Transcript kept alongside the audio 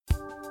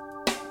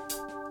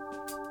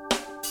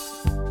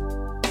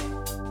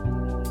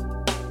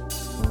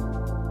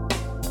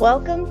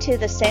Welcome to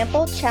the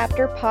Sample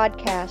Chapter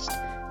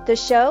Podcast, the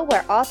show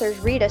where authors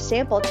read a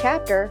sample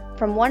chapter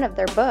from one of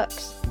their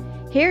books.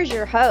 Here's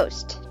your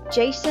host,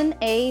 Jason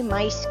A.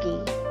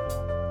 Meiske.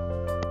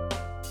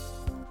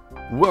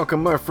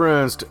 Welcome, my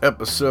friends, to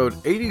episode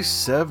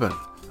 87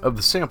 of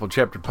the Sample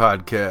Chapter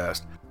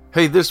Podcast.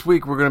 Hey, this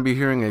week we're going to be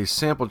hearing a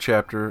sample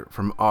chapter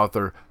from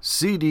author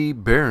C.D.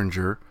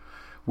 Berenger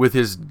with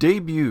his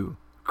debut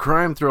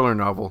crime thriller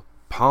novel,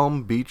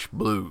 Palm Beach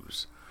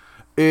Blues.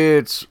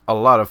 It's a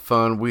lot of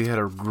fun. We had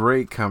a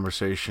great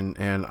conversation,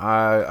 and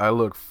I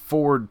look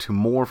forward to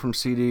more from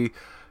CD.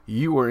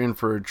 You are in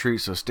for a treat,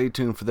 so stay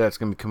tuned for that. It's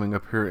going to be coming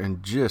up here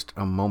in just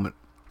a moment.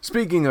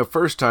 Speaking of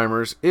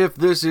first-timers, if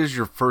this is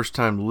your first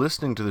time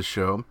listening to the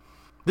show,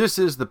 this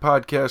is the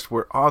podcast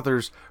where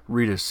authors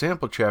read a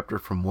sample chapter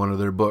from one of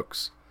their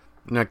books.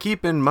 Now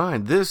keep in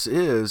mind, this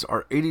is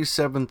our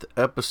 87th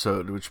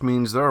episode, which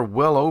means there are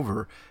well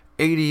over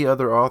 80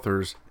 other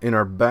authors in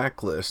our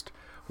backlist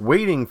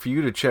waiting for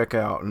you to check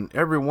out, and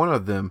every one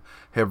of them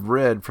have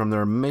read from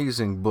their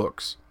amazing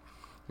books.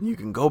 You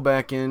can go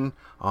back in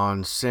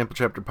on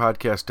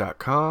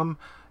samplechapterpodcast.com,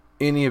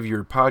 any of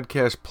your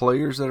podcast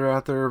players that are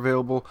out there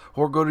available,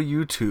 or go to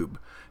YouTube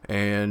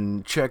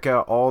and check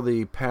out all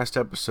the past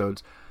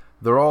episodes.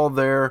 They're all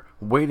there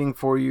waiting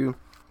for you.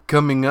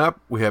 Coming up,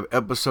 we have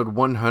episode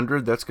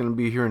 100. That's going to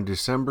be here in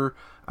December.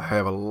 I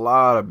have a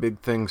lot of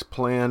big things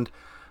planned.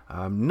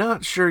 I'm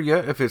not sure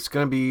yet if it's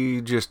going to be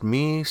just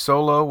me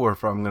solo or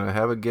if I'm going to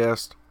have a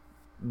guest.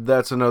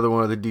 That's another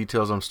one of the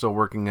details I'm still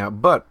working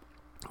out. But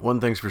one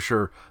thing's for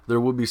sure,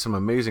 there will be some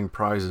amazing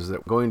prizes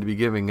that we're going to be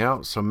giving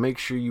out. So make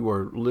sure you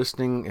are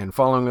listening and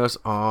following us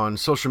on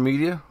social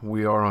media.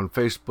 We are on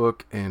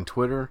Facebook and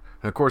Twitter.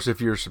 And of course, if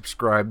you're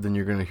subscribed, then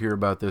you're going to hear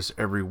about this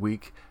every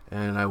week,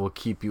 and I will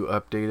keep you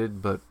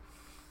updated. But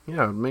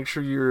yeah, make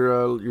sure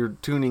you're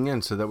tuning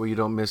in so that way you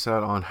don't miss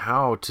out on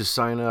how to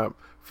sign up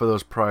for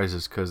those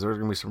prizes, because there's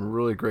going to be some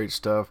really great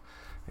stuff,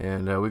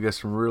 and we got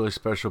some really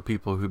special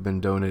people who've been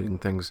donating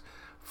things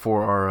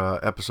for our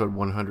episode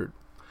 100.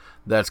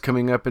 That's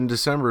coming up in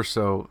December,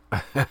 so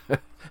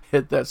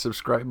hit that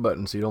subscribe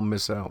button so you don't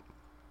miss out.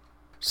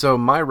 So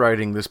my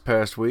writing this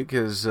past week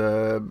has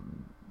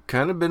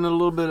kind of been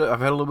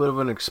I've had a little bit of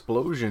an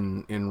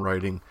explosion in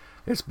writing.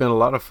 It's been a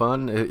lot of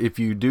fun. If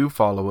you do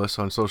follow us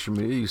on social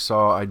media, you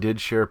saw I did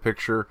share a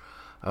picture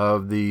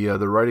of the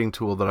writing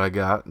tool that I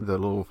got, the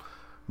little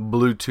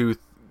Bluetooth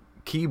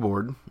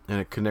keyboard,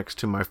 and it connects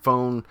to my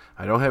phone.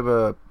 I don't have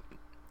an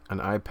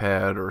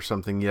iPad or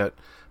something yet,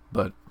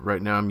 but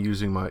right now I'm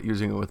using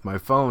it with my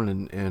phone,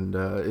 and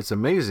it's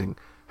amazing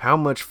how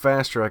much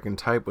faster I can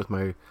type with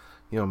my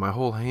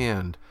whole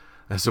hand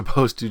as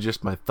opposed to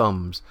just my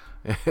thumbs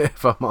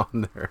if I'm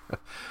on there.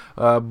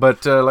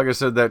 But like I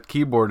said, that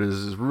keyboard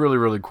is really,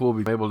 really cool.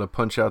 Being able to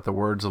punch out the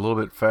words a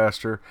little bit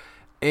faster,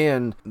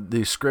 and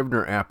the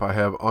Scrivener app I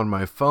have on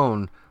my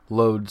phone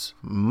loads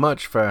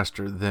much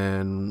faster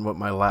than what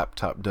my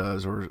laptop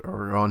does,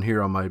 or on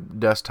here on my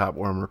desktop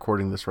where I'm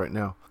recording this right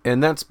now.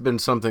 And that's been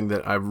something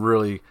that I've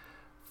really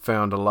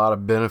found a lot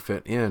of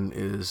benefit in,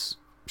 is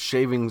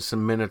shaving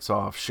some minutes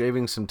off,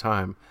 shaving some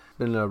time.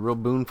 Been a real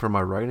boon for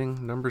my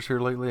writing numbers here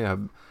lately.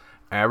 I'm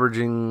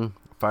averaging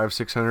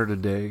 500-600 a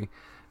day,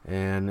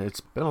 and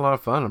it's been a lot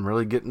of fun. I'm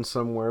really getting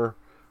somewhere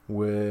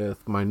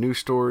with my new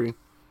story.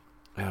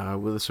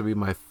 This will be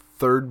my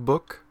third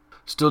book.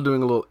 Still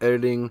doing a little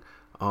editing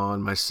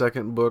on my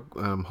second book.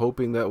 I'm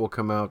hoping that will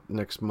come out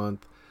next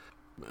month.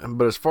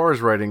 But as far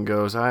as writing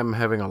goes, I'm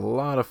having a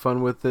lot of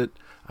fun with it.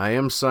 I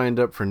am signed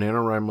up for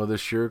NaNoWriMo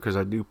this year because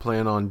I do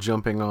plan on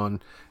jumping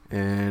on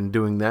and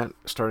doing that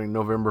starting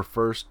November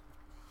 1st.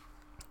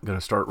 I'm going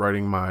to start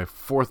writing my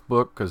fourth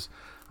book because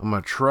I'm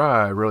going to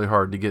try really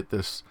hard to get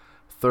this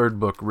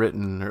third book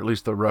written, or at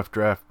least the rough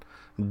draft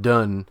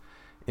done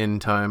in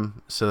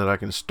time so that I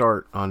can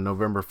start on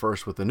November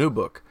 1st with the new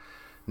book.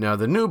 Now,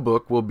 the new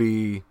book will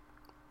be...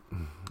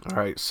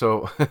 Alright,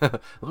 so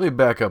let me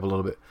back up a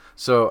little bit.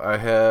 So I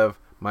have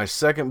my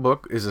second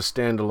book is a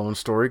standalone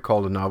story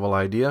called A Novel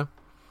Idea,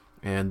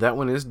 and that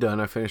one is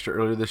done. I finished it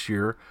earlier this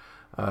year,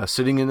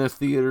 sitting in the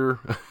theater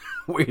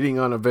waiting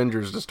on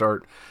Avengers to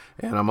start,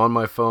 and I'm on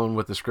my phone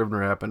with the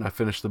Scrivener app, and I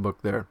finished the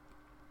book there.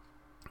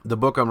 The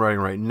book I'm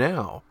writing right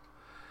now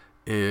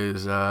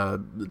is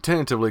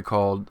tentatively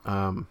called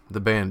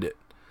The Bandit,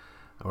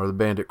 or The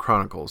Bandit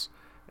Chronicles.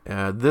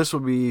 This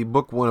will be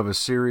book one of a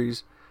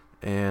series.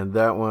 And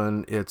that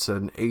one, it's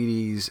an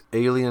 80s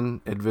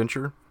alien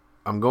adventure.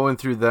 I'm going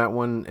through that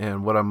one,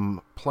 and what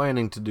I'm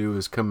planning to do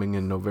is coming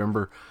in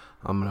November,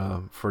 for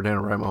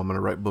NaNoWriMo, I'm going to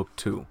write book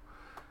 2.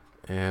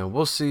 And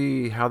we'll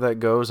see how that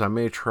goes. I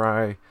may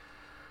try,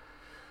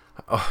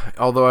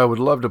 although I would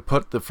love to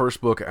put the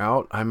first book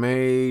out, I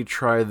may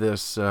try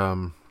this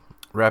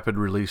rapid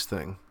release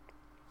thing.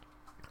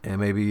 And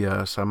maybe,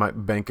 so I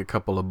might bank a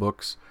couple of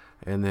books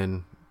and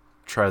then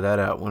try that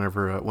out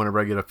whenever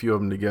I get a few of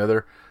them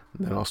together.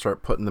 And then I'll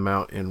start putting them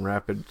out in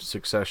rapid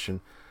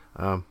succession.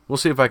 We'll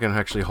see if I can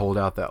actually hold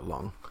out that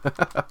long.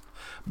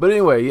 But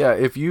anyway, yeah,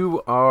 if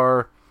you're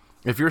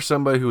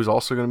somebody who's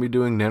also going to be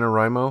doing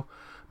NaNoWriMo,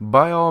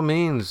 by all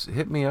means,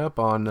 hit me up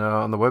on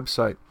the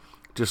website.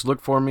 Just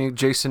look for me,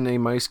 Jason A.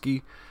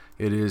 Meiske.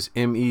 It is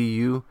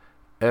MEUSCHKE,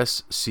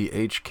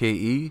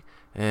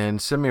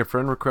 and send me a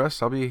friend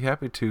request. I'll be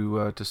happy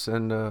to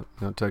send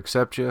to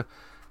accept you,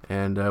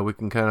 and we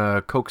can kind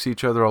of coax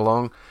each other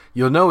along.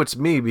 You'll know it's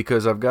me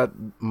because I've got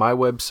my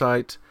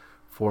website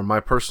for my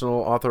personal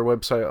author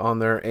website on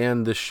there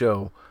and this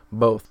show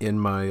both in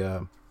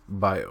my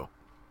bio.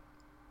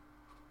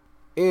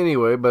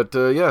 Anyway, but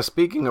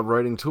speaking of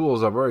writing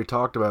tools, I've already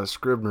talked about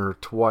Scrivener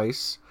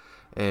twice,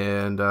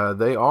 and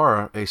they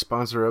are a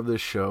sponsor of this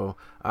show.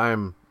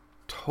 I'm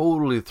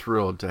totally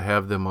thrilled to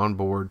have them on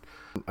board.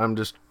 I'm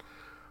just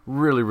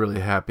really,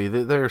 really happy.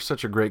 They're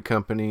such a great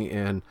company,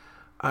 and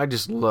I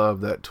just love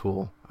that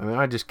tool. I mean,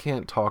 I just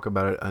can't talk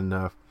about it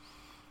enough.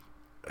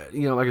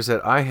 Like I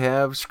said, I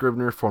have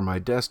Scrivener for my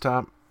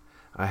desktop,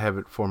 I have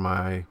it for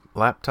my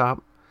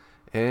laptop,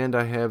 and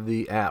I have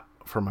the app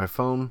for my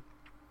phone.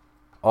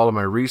 All of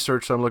my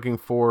research I'm looking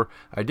for.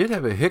 I did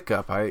have a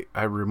hiccup.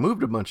 I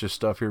removed a bunch of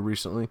stuff here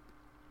recently.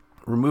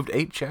 Removed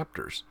 8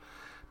 chapters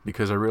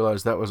because I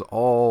realized that was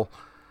all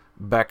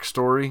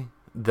backstory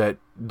that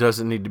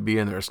doesn't need to be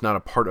in there. It's not a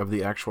part of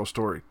the actual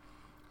story.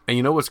 And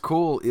you know what's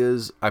cool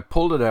is I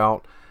pulled it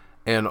out,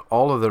 and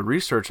all of the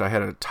research I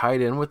had tied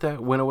in with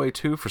that went away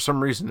too. For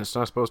some reason, it's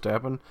not supposed to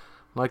happen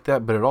like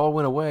that, but it all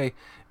went away,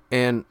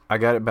 and I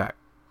got it back.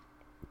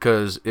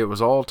 Because it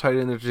was all tied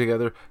in there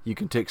together. You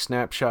can take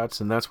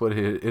snapshots, and that's what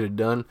it had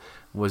done,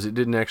 was it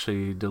didn't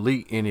actually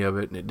delete any of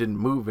it, and it didn't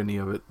move any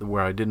of it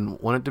where I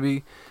didn't want it to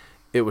be.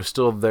 It was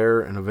still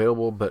there and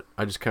available, but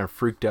I just kind of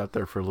freaked out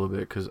there for a little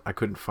bit because I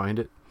couldn't find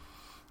it.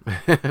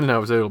 And I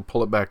was able to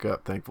pull it back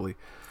up, thankfully.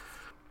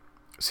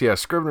 So yeah,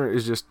 Scrivener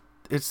is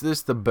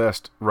it's the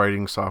best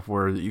writing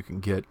software that you can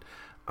get.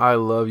 I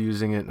love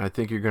using it, and I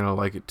think you're going to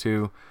like it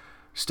too.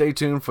 Stay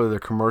tuned for the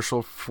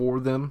commercial for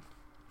them.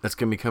 That's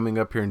going to be coming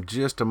up here in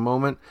just a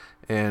moment.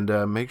 And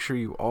make sure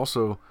you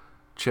also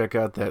check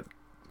out that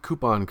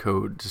coupon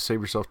code to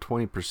save yourself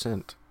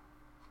 20%.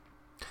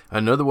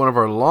 Another one of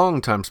our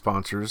longtime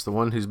sponsors, the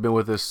one who's been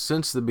with us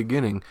since the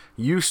beginning,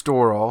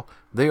 uStoreAll.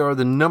 They are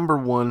the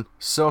 #1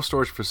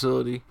 self-storage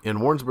facility in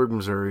Warrensburg,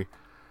 Missouri.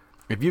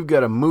 If you've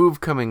got a move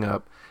coming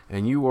up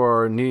and you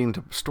are needing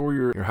to store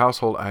your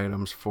household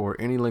items for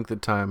any length of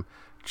time,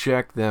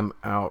 check them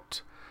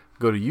out.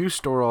 Go to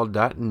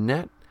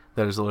uStoreAll.net.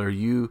 That is the letter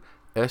U.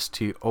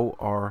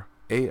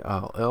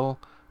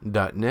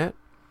 STORALL.net,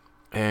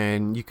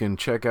 and you can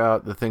check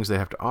out the things they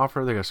have to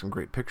offer. They got some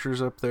great pictures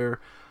up there.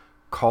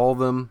 Call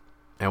them,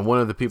 and one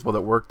of the people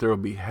that work there will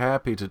be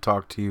happy to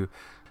talk to you.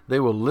 They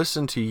will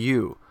listen to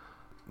you.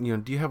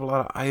 Do you have a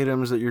lot of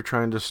items that you're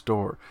trying to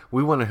store?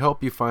 We want to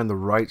help you find the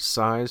right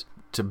size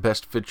to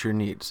best fit your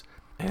needs.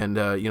 And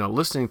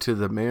listening to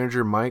the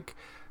manager Mike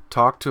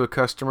talk to a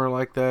customer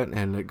like that,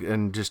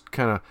 and just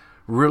kind of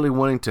really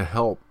wanting to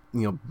help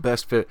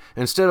best fit,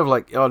 instead of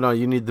like, oh no,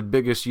 you need the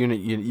biggest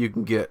unit you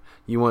can get,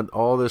 you want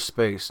all this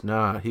space.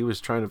 Nah, he was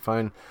trying to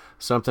find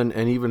something,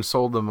 and even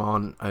sold them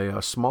on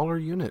a smaller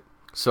unit.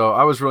 So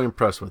I was really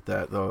impressed with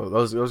that, though.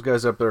 Those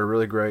guys up there are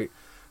really great.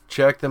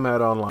 Check them out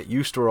online,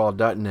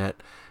 uStoreAll.net,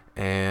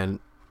 and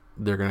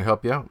they're going to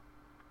help you out.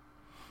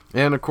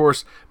 And of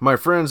course, my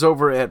friends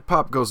over at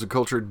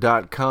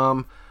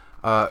popgoestheculture.com,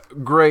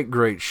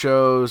 great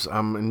shows.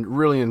 I'm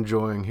really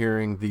enjoying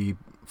hearing the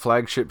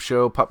flagship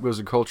show, Pop Goes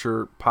the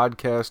Culture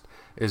podcast,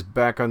 is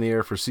back on the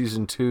air for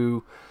season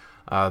 2.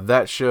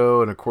 That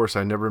show, and of course,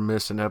 I never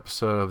miss an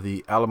episode of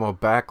the Alamo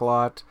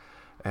Backlot.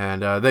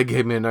 And they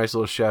gave me a nice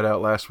little shout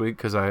out last week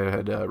because I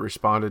had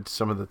responded to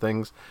some of the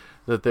things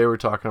that they were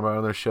talking about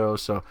on their show.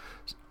 So,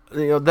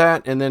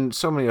 that, and then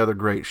so many other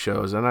great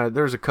shows. And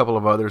there's a couple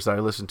of others that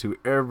I listen to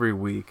every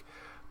week.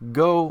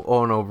 Go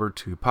on over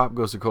to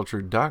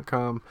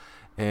popgoestheculture.com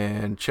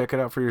and check it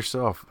out for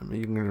yourself. I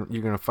mean,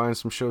 you're gonna find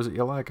some shows that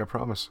you like, I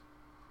promise.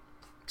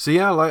 So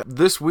yeah, like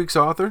this week's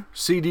author,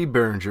 C.D.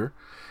 Berenger.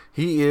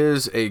 He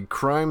is a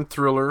crime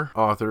thriller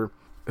author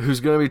who's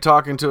going to be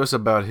talking to us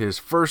about his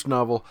first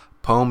novel,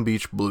 Palm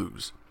Beach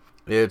Blues.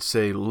 It's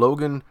a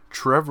Logan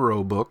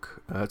Trevorrow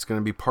book. It's going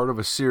to be part of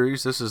a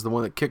series. This is the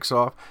one that kicks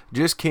off.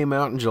 Just came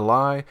out in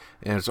July,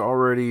 and it's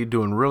already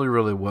doing really,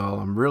 really well.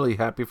 I'm really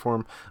happy for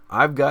him.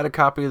 I've got a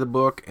copy of the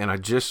book, and I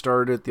just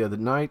started it the other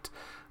night.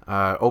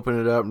 Opened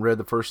it up and read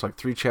the first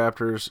 3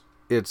 chapters.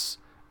 It's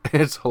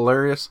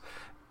hilarious.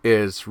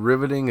 It's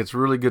riveting. It's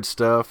really good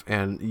stuff,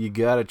 and you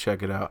gotta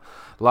check it out.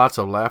 Lots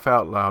of laugh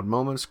out loud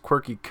moments,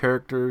 quirky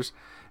characters,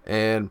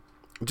 and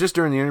just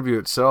during the interview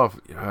itself,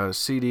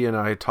 CD and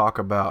I talk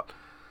about,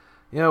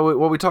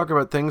 we talk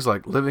about things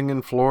like living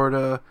in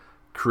Florida,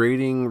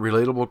 creating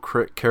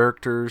relatable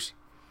characters,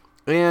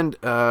 and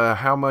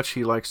how much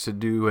he likes to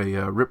do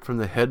a rip from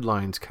the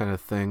headlines kind of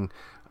thing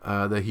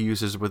that he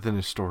uses within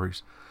his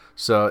stories.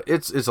 So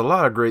it's a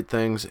lot of great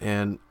things,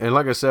 and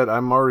like I said,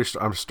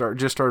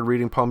 just started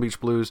reading Palm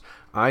Beach Blues.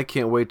 I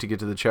can't wait to get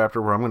to the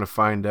chapter where I'm going to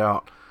find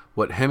out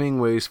what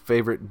Hemingway's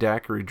favorite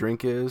daiquiri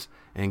drink is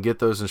and get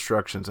those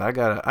instructions. I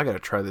gotta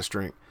try this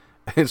drink.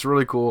 It's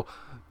really cool.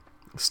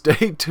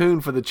 Stay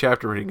tuned for the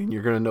chapter reading, and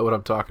you're going to know what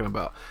I'm talking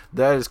about.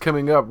 That is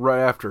coming up right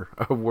after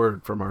a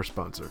word from our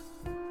sponsor.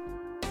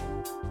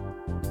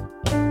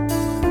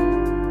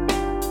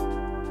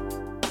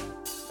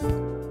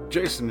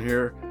 Jason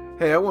here.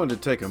 Hey, I wanted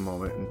to take a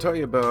moment and tell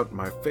you about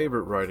my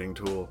favorite writing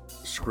tool,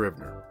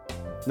 Scrivener.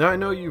 Now, I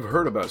know you've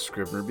heard about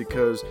Scrivener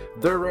because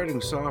their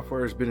writing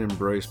software has been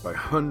embraced by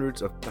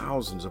hundreds of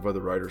thousands of other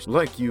writers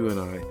like you and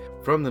I,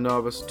 from the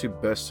novice to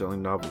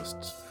best-selling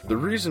novelists. The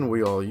reason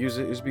we all use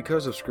it is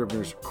because of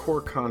Scrivener's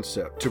core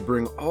concept to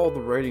bring all the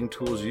writing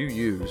tools you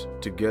use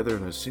together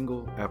in a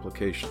single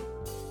application.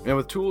 And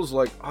with tools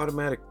like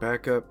automatic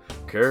backup,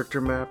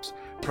 character maps,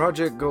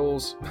 project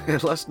goals,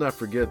 and let's not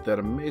forget that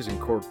amazing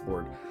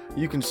corkboard,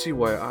 you can see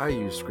why I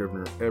use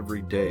Scrivener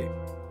every day.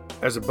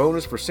 As a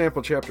bonus for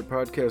Sample Chapter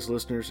Podcast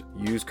listeners,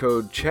 use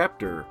code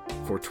CHAPTER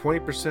for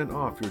 20%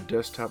 off your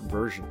desktop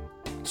version.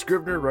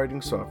 Scrivener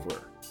writing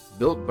software,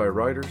 built by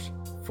writers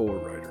for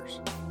writers.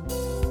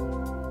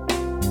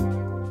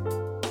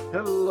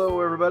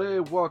 Hello everybody,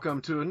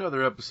 welcome to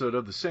another episode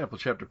of the Sample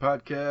Chapter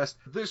Podcast.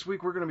 This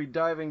week we're going to be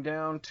diving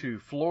down to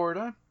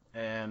Florida,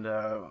 and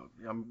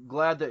I'm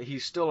glad that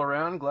he's still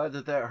around, glad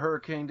that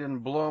hurricane didn't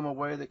blow him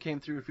away that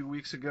came through a few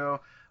weeks ago.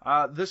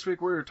 This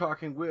week we're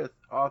talking with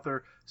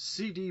author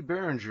C.D.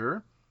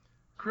 Berenger.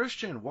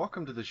 Christian,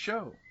 welcome to the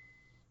show.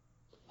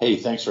 Hey,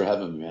 thanks for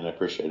having me, man. I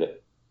appreciate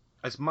it.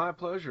 It's my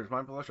pleasure. It's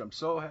my pleasure. I'm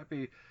so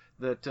happy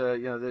that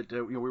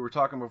we were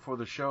talking before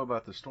the show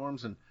about the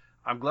storms, and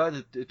I'm glad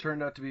that it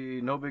turned out to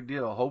be no big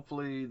deal.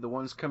 Hopefully, the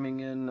ones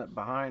coming in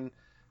behind,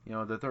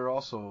 that they're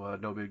also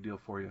no big deal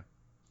for you.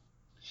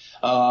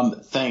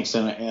 Thanks,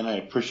 and I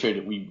appreciate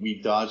it.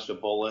 We dodged a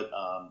bullet.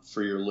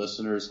 For your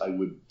listeners, I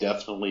would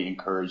definitely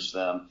encourage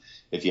them,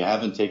 if you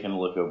haven't taken a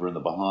look over in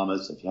the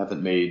Bahamas, if you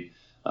haven't made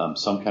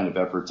some kind of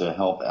effort to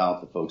help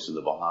out the folks in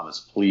the Bahamas,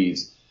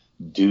 please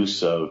do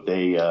so.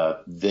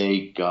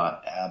 They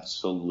got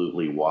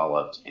absolutely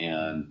walloped,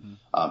 and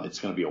it's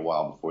going to be a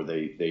while before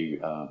they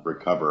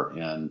recover.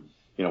 And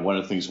one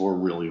of the things we're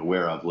really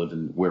aware of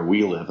living where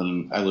we live,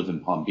 and I live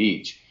in Palm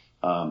Beach.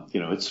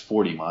 It's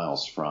 40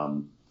 miles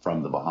from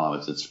the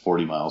Bahamas. It's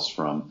 40 miles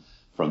from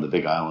the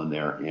Big Island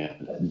there,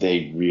 and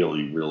they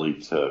really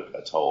took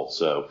a toll.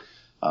 So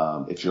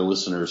if your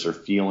listeners are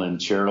feeling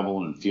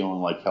charitable and feeling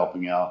like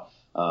helping out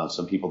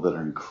some people that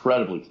are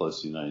incredibly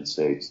close to the United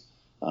States,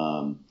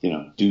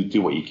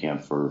 do what you can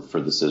for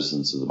the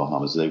citizens of the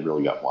Bahamas. They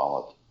really got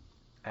walloped.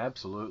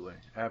 Absolutely.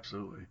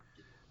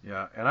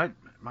 Yeah, and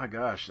my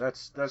gosh,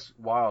 that's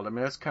wild. I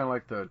mean, that's kind of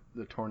like the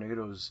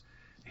tornadoes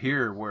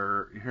here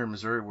in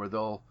Missouri, where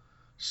they'll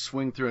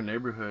swing through a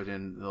neighborhood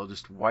and they'll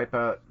just wipe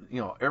out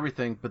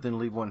everything, but then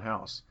leave one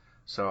house.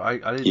 So I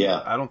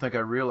don't think I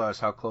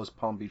realized how close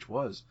Palm Beach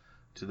was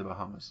to the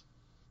Bahamas.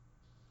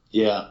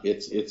 Yeah,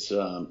 it's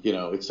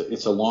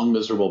a long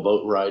miserable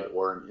boat ride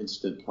or an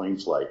instant plane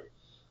flight.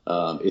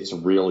 It's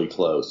really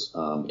close,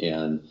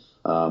 and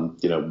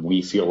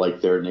we feel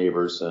like they're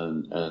neighbors,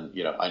 and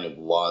I know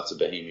lots of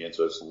Bahamians.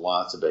 There's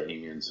lots of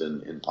Bahamians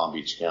in Palm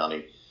Beach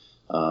County.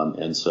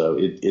 And so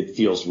it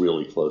feels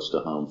really close to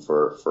home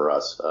for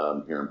us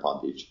here in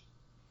Palm Beach.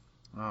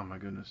 Oh my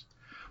goodness!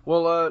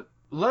 Well,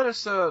 let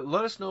us know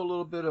a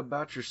little bit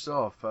about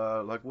yourself.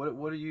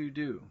 What do you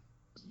do?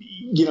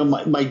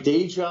 My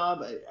day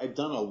job. I've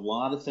done a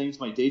lot of things.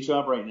 My day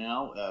job right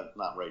now,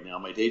 not right now.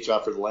 My day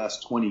job for the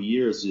last 20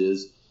 years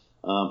is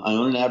I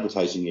own an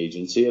advertising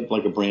agency,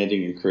 like a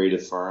branding and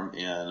creative firm,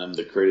 and I'm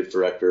the creative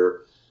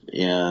director.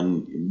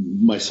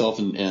 And myself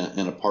and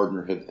a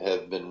partner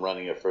have been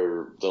running it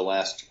for the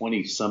last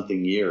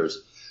 20-something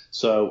years.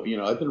 So,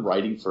 I've been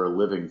writing for a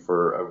living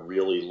for a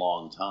really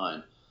long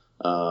time.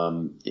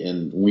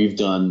 And we've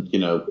done,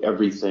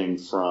 everything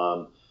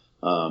from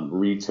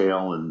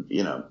retail and,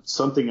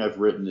 something I've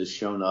written has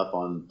shown up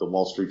on the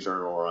Wall Street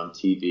Journal or on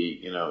TV.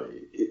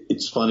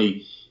 It's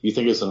funny. You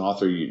think as an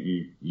author,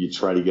 you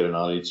try to get an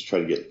audience, try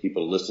to get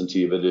people to listen to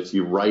you. But if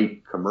you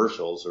write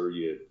commercials or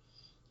you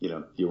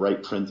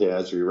write print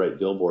ads or you write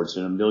billboards,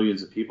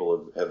 millions of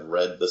people have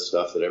read the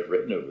stuff that I've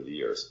written over the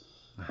years.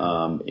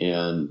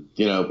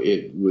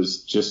 It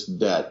was just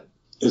that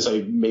as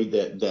I made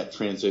that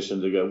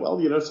transition to go,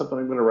 something,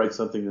 I'm going to write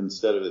something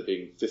instead of it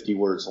being 50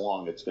 words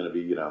long, it's going to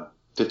be,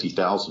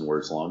 50,000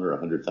 words long or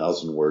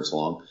 100,000 words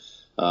long.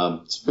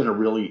 It's been a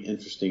really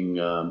interesting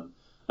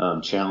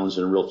challenge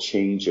and a real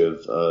change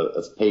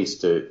of pace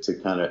to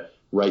kind of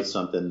write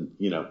something,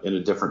 in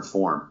a different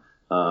form.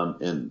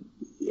 And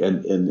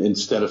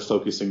instead of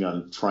focusing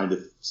on trying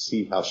to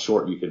see how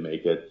short you can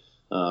make it,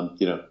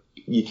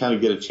 you kind of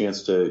get a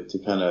chance to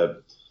kind of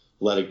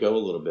let it go a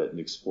little bit and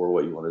explore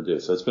what you want to do.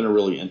 So it's been a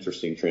really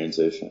interesting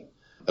transition.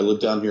 I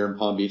live down here in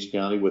Palm Beach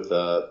County with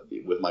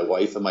my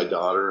wife and my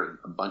daughter and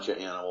a bunch of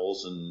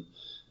animals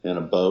and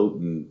a boat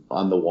and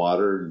on the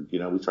water. And,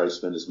 we try to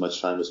spend as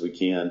much time as we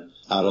can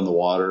out on the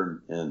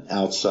water and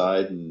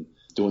outside and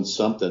doing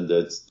something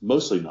that's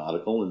mostly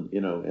nautical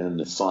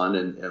and fun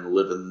and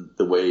living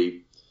the way,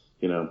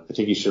 I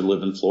think you should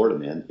live in Florida,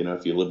 man.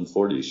 If you live in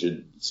Florida, you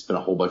should spend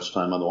a whole bunch of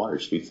time on the water. You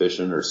should be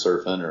fishing or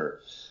surfing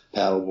or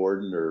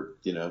paddleboarding or,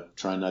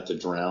 trying not to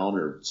drown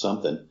or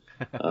something.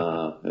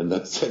 And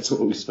that's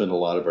what we spend a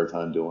lot of our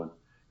time doing.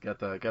 Got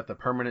the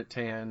permanent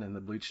tan and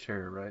the bleached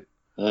hair, right?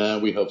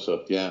 We hope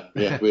so. Yeah.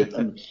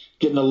 I'm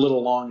getting a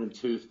little long in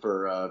tooth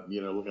for,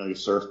 looking like a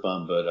surf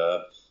bum,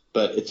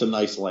 but it's a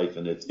nice life,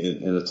 and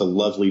it's a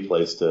lovely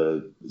place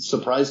to.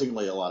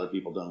 Surprisingly, a lot of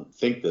people don't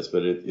think this,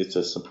 but it's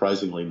a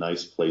surprisingly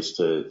nice place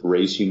to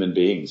raise human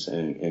beings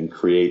and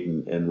create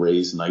and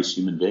raise nice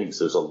human beings.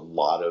 There's a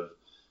lot of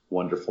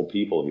wonderful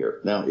people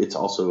here. Now, it's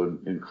also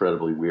an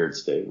incredibly weird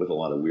state with a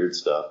lot of weird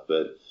stuff,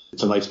 but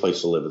it's a nice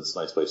place to live. It's a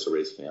nice place to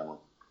raise a family.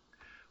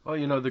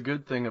 Well, the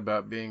good thing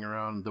about being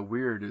around the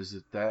weird is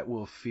that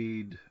will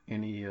feed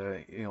any,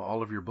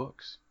 all of your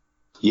books.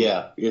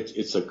 Yeah,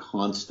 it's a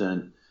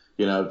constant.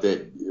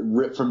 That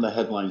ripped from the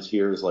headlines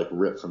here is like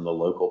ripped from the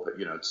local.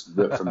 It's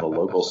ripped from the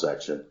local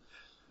section.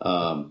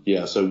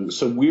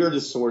 So weird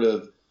is sort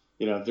of.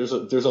 There's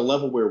a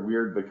level where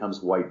weird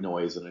becomes white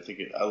noise, and I think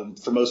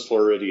for most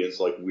Floridians,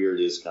 like weird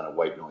is kind of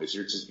white noise.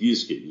 You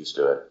just get used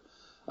to it,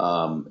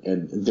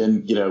 and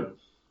then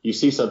you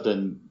see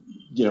something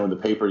in the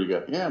paper, you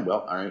go, yeah,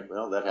 well, all right,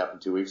 well, that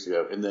happened 2 weeks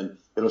ago, and then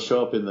it'll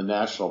show up in the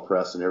national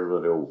press, and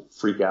everybody will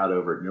freak out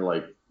over it, and you're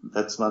like,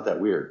 that's not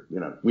that weird.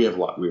 We have a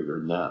lot weirder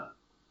than that.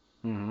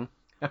 Mm-hmm.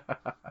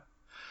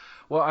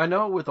 Well, I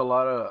know with a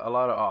lot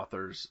of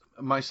authors,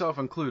 myself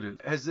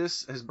included,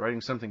 has writing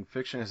something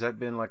fiction, has that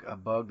been like a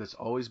bug that's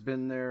always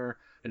been there,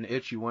 an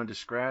itch you wanted to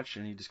scratch,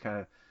 and you just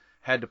kind of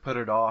had to put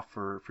it off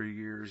for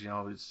years?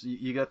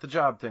 You got the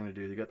job thing to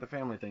do, you got the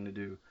family thing to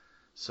do.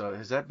 So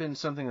has that been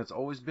something that's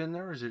always been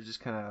there, or has it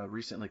just kind of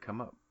recently come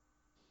up?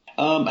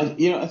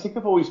 I think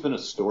I've always been a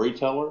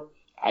storyteller.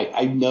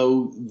 I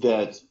know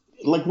that,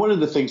 like, one of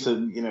the things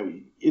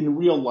that, in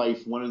real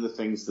life, one of the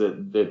things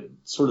that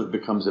sort of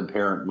becomes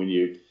apparent when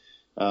you,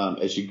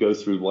 as you go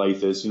through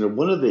life is,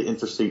 one of the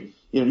interesting,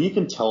 you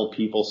can tell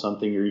people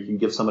something, or you can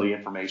give somebody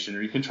information,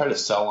 or you can try to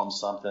sell them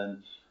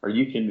something, or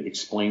you can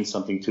explain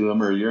something to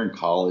them, or you're in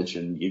college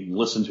and you can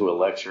listen to a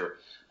lecture.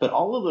 But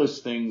all of those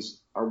things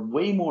are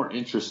way more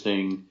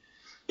interesting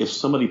if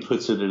somebody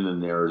puts it in a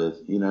narrative,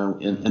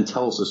 and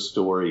tells a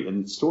story.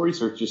 And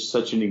stories are just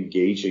such an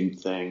engaging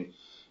thing.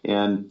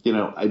 And,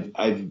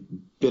 I've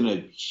been a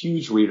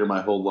huge reader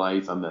my whole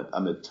life. I'm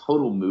a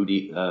total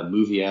movie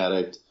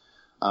addict.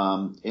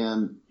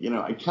 And,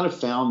 I kind of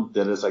found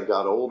that as I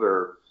got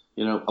older,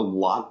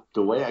 the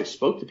way I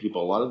spoke to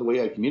people, a lot of the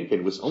way I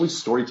communicated was always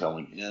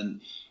storytelling.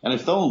 And I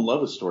fell in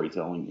love with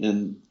storytelling.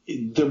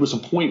 And there was a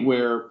point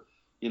where,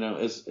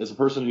 as a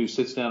person who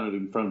sits down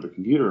in front of a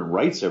computer and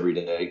writes every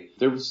day,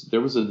 there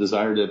was a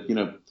desire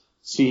to,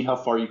 see how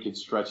far you could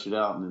stretch it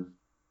out. And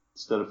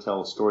instead of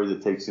tell a story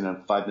that takes,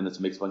 5 minutes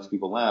and makes a bunch of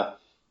people laugh,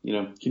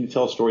 can you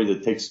tell a story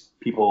that takes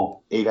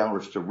people 8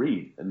 hours to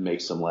read and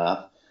makes them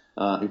laugh?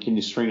 And can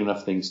you string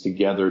enough things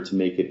together to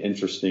make it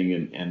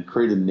interesting and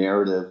create a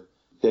narrative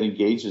that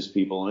engages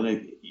people?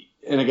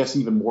 And I guess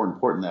even more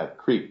important, that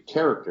create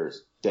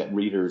characters that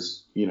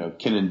readers,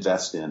 can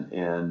invest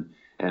in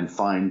and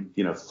find,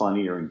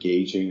 funny or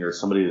engaging, or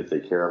somebody that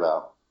they care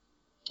about.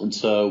 And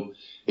so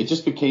it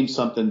just became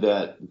something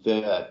that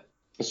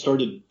I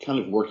started kind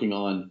of working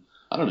on,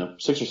 I don't know,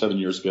 6 or 7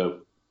 years ago,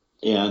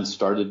 and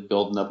started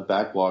building up a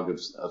backlog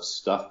of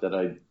stuff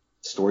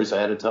stories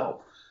I had to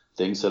tell,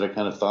 things that I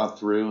kind of thought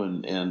through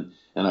and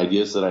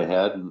ideas that I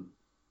had. And,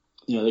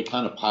 they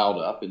kind of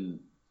piled up, and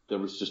there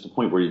was just a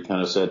point where you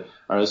kind of said,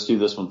 all right, let's do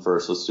this one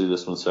first. Let's do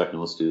this one second.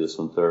 Let's do this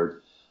one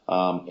third.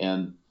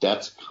 And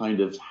that's kind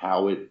of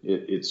how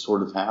it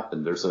sort of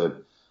happened. There's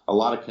a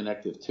lot of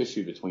connective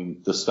tissue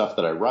between the stuff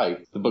that I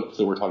write. The book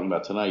that we're talking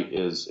about tonight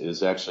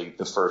is actually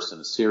the first in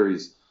a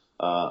series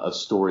of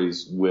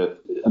stories with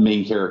a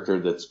main character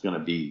that's going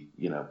to be,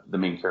 the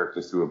main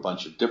character through a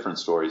bunch of different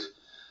stories.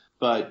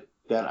 But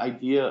that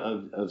idea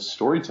of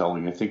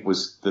storytelling, I think,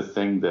 was the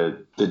thing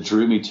that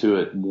drew me to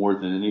it more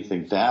than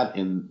anything. That,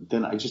 and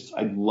then I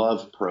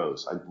love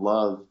prose. I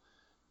love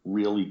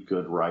really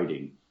good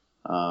writing.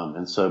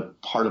 And so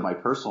part of my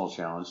personal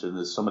challenge, and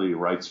as somebody who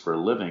writes for a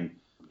living,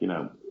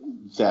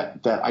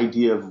 that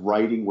idea of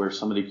writing where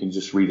somebody can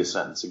just read a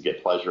sentence and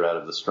get pleasure out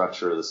of the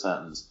structure of the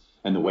sentence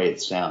and the way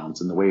it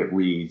sounds and the way it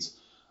reads.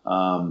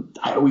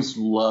 I always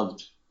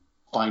loved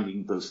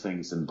finding those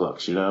things in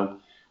books,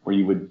 where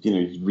you would,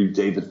 you'd read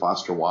David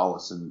Foster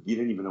Wallace and you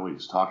didn't even know what he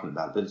was talking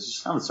about, but it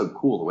just sounded so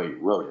cool the way he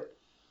wrote it.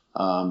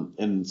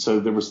 And so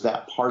there was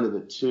that part of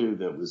it too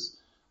that was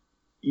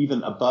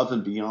even above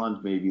and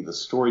beyond maybe the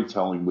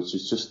storytelling, which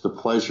is just the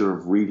pleasure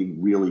of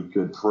reading really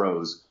good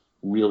prose,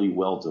 really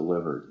well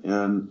delivered.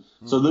 And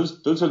so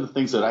those are the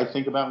things that I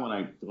think about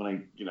when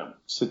I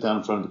sit down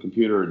in front of the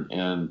computer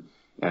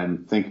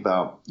and think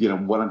about,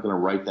 what I'm going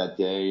to write that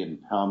day and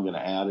how I'm going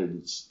to add it.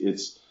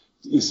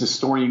 Is the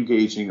story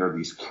engaging? Are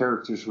these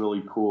characters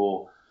really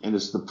cool? And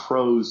is the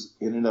prose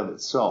in and of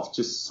itself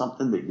just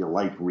something that you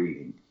like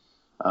reading?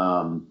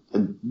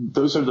 And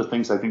those are the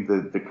things I think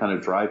that kind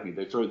of drive me.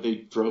 They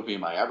drove me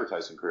in my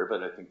advertising career,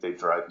 but I think they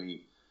drive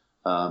me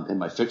in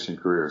my fiction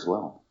career as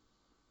well.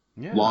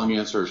 Yeah. Long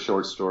answer,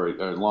 short story.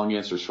 Long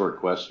answer, short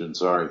question.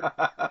 Sorry.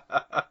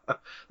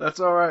 That's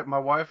all right. My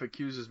wife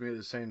accuses me of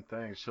the same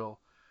thing.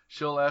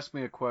 She'll ask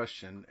me a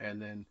question,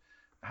 and then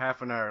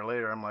half an hour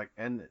later, I'm like,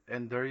 and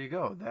there you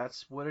go.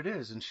 That's what it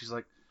is. And she's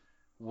like,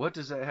 what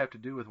does that have to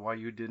do with why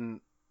you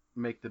didn't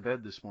make the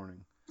bed this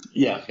morning?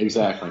 Yeah,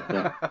 exactly.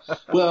 Yeah.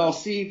 Well,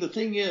 see, the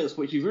thing is,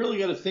 what you've really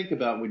got to think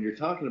about when you're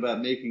talking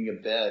about making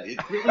a bed, it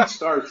really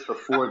starts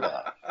before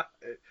that.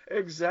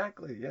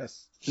 Exactly.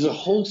 Yes. There's a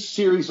whole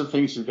series of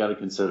things you've got to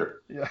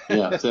consider. Yeah.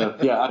 Yeah. So,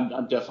 yeah,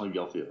 I'm definitely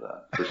guilty of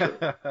that for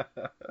sure.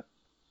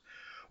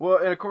 Well,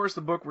 and of course,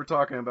 the book we're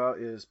talking about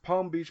is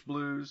Palm Beach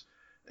Blues,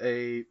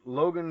 a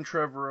Logan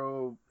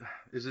Trevorrow.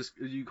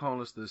 Are you calling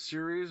this the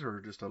series or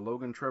just a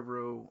Logan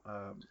Trevorrow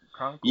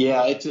chronicle?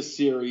 Yeah, it's a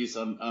series.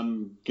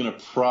 I'm gonna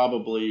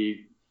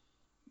probably,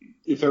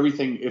 if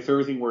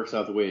everything works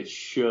out the way it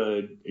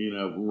should,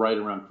 right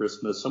around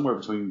Christmas, somewhere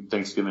between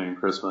Thanksgiving and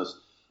Christmas,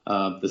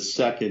 the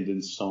second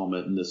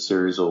installment in this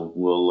series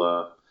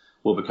will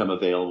become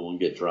available and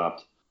get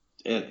dropped,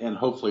 and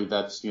hopefully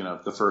that's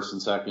the first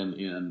and second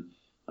in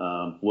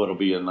what'll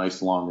be a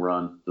nice long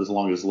run, as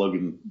long as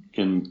Logan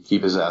can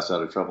keep his ass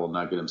out of trouble and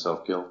not get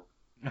himself killed.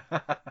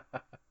 Well,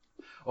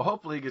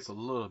 hopefully he gets a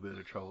little bit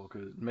of trouble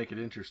because make it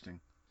interesting.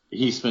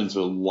 He spends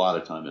a lot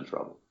of time in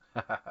trouble.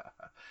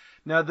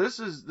 Now this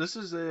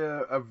is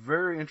a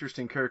very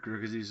interesting character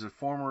because he's a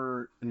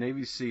former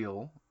Navy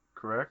SEAL,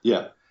 correct?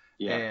 Yeah.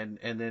 Yeah.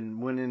 And then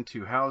went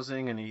into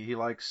housing, and he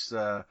likes,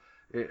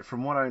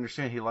 from what I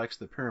understand, he likes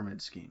the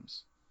pyramid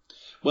schemes.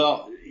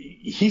 Well,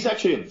 he's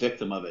actually a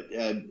victim of it.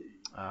 And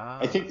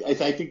I think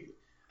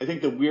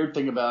the weird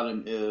thing about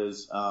him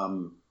is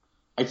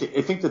I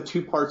think the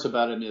two parts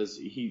about him is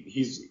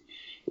he's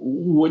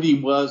what he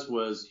was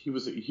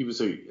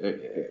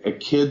a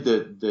kid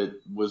that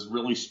was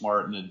really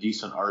smart and a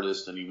decent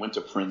artist, and he went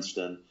to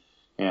Princeton,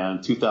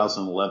 and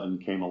 2011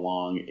 came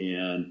along,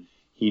 and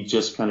he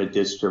just kind of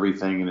ditched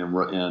everything and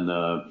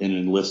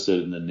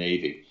enlisted in the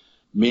Navy.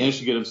 Managed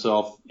to get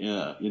himself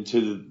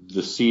into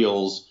the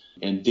SEALs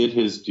and did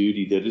his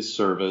duty, did his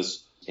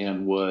service,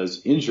 and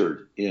was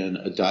injured in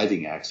a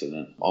diving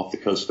accident off the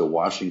coast of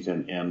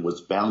Washington and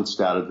was bounced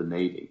out of the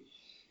Navy.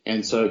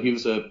 And so he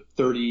was a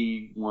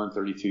 31,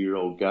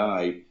 32-year-old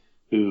guy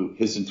who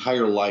his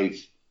entire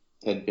life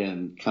had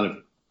been kind of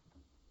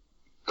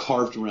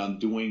carved around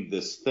doing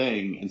this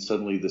thing, and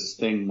suddenly this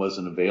thing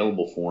wasn't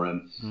available for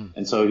him.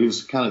 And so he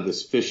was kind of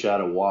this fish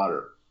out of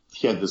water.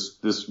 He had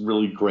this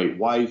really great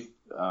wife,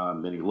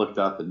 and he looked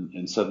up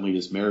and suddenly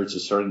his marriage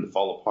is starting to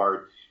fall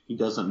apart. He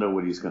doesn't know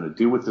what he's going to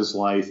do with his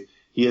life.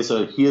 He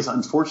is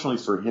unfortunately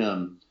for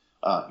him,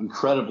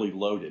 incredibly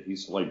loaded.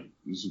 He's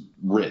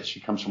rich. He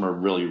comes from a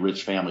really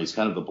rich family. He's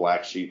kind of the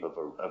black sheep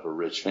of a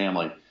rich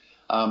family.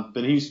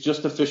 But he's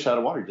just a fish out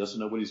of water. He doesn't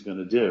know what he's going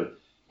to do.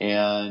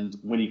 And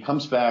when he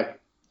comes back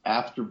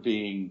after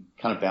being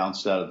kind of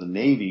bounced out of the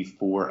Navy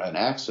for an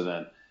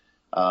accident,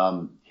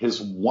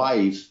 his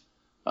wife,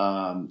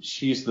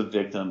 she's the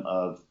victim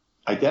of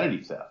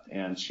identity theft,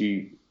 and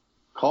she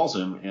calls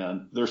him,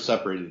 and they're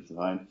separated at the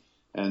time.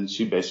 And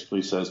she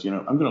basically says,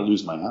 I'm going to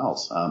lose my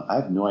house. I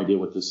have no idea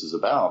what this is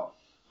about,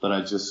 but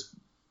I just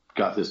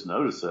got this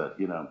notice that,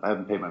 I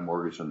haven't paid my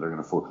mortgage and they're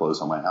going to foreclose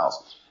on my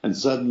house. And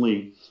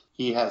suddenly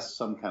he has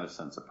some kind of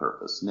sense of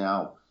purpose.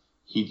 Now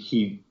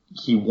he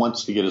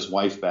wants to get his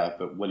wife back,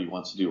 but what he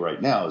wants to do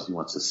right now is he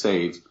wants to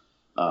save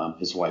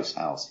his wife's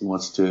house. He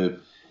wants to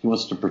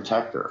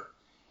protect her.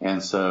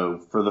 And so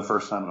for the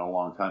first time in a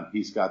long time,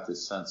 he's got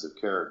this sense of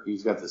character.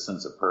 He's got this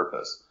sense of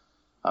purpose.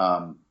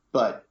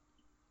 But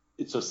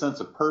it's a sense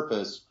of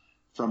purpose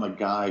from a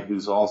guy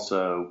who's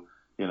also,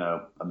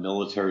 a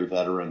military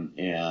veteran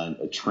and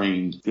a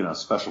trained,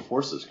 special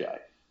forces guy.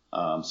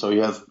 So he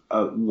has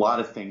a lot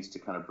of things to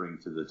kind of bring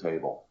to the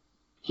table.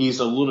 He's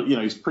a little,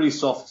 he's pretty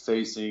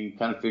self-effacing,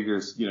 kind of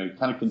figures,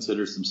 kind of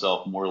considers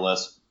himself more or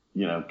less,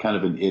 kind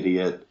of an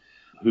idiot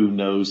who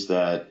knows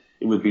that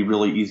it would be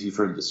really easy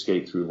for him to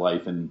skate through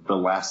life. And the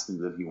last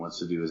thing that he wants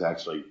to do is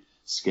actually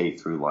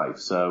skate through life.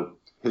 So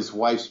his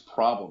wife's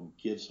problem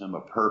gives him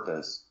a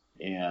purpose,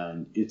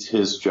 and it's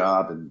his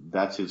job, and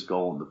that's his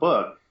goal in the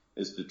book,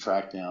 is to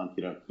track down,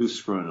 who's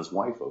screwing his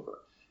wife over.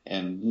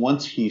 And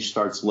once he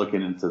starts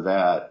looking into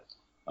that,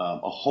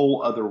 a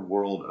whole other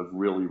world of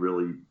really,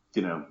 really,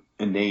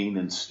 inane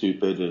and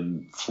stupid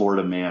and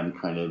Florida man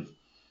kind of,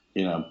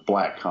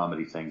 black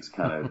comedy things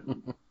kind of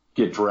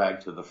get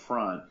dragged to the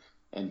front.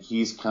 And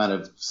he's kind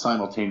of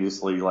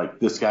simultaneously like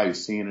this guy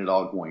who's seeing it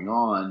all going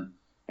on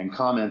and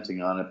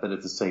commenting on it, but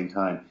at the same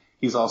time,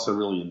 he's also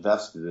really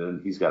invested in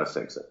it. He's got to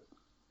fix it.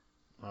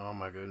 Oh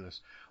my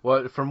goodness!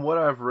 Well, from what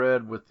I've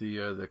read with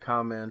the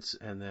comments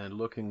and then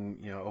looking,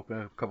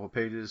 opening a couple of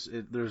pages,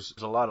 there's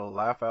a lot of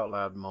laugh out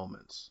loud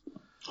moments.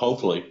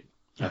 Hopefully,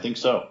 I think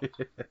so.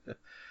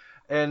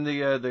 And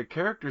the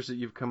characters that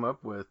you've come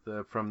up with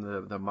from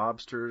the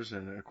mobsters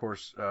and of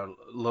course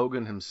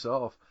Logan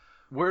himself,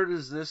 where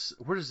does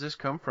this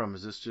come from?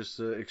 Is this just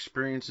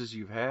experiences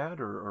you've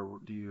had, or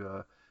do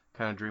you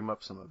kind of dream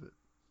up some of it?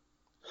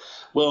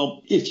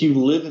 Well, if you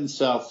live in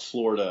South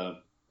Florida,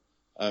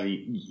 I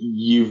mean,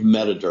 you've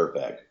met a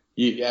dirtbag.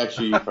 You've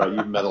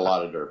met a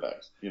lot of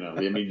dirtbags.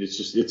 I mean,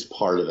 it's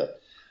part of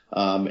it.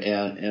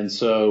 And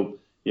so,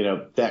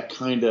 that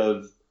kind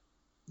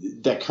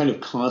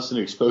of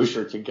constant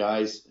exposure to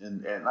guys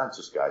and not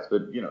just guys,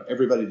 but,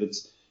 everybody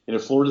that's,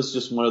 Florida's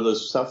just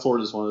South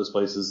Florida is one of those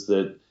places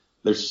that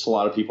there's just a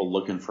lot of people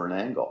looking for an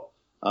angle.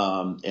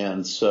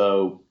 And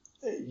so,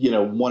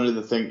 one of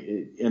the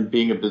things, and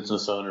being a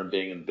business owner and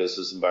being in a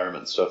business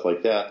environment and stuff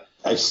like that,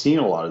 I've seen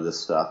a lot of this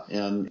stuff.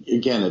 And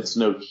again, it's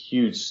no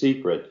huge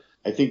secret.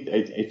 I think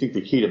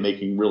the key to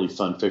making really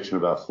fun fiction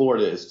about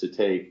Florida is to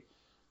take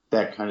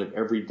that kind of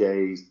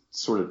everyday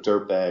sort of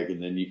dirtbag,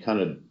 and then you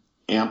kind of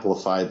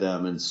amplify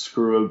them and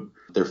screw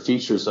their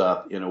features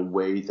up in a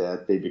way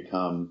that they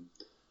become,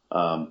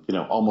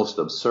 almost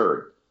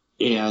absurd.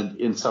 And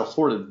in South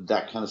Florida,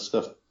 that kind of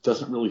stuff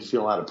doesn't really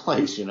feel out of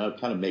place. It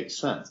kind of makes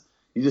sense.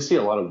 You just see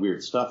a lot of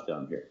weird stuff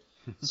down here.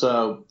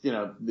 So,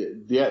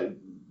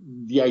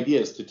 the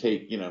idea is to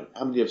take,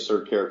 how many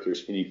absurd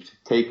characters can you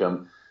take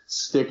them,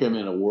 stick them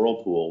in a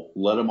whirlpool,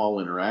 let them all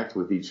interact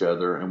with each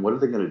other, and what are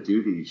they going to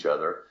do to each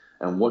other?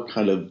 And what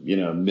kind of,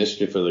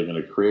 mischief are they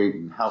going to create,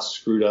 and how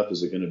screwed up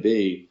is it going to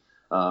be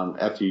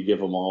after you give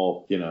them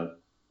all,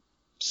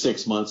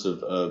 6 months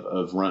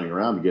of running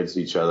around against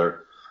each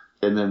other?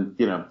 And then,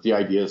 the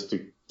idea is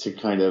to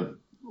kind of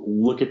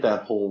look at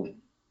that whole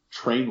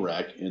train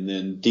wreck and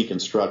then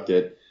deconstruct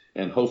it,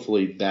 and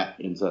hopefully that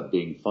ends up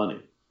being funny.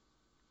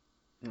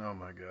 Oh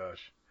my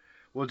gosh!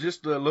 Well,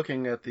 just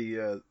looking at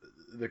the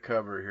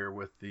cover here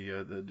with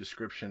the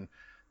description,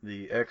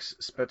 the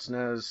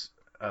ex-Spetsnaz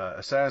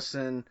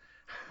assassin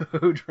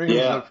who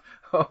dreams of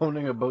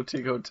owning a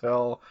boutique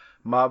hotel,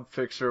 mob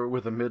fixer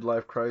with a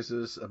midlife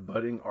crisis, a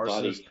budding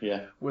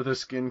arsonist with a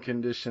skin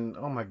condition.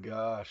 Oh my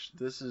gosh,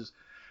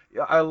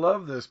 I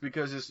love this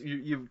because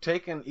you've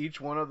taken each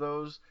one of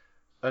those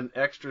an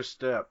extra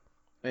step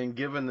and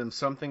given them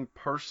something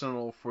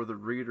personal for the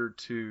reader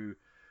to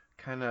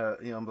kind of,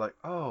 I'm like,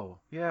 oh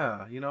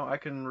yeah, I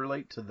can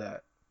relate to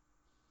that.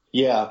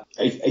 Yeah,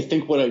 I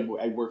think what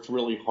I worked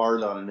really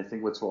hard on, and I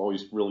think what's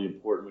always really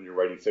important when you're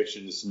writing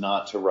fiction is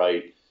not to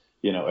write,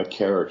 a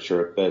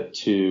caricature, but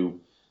to,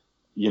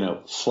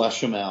 flesh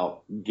them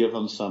out, give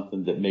them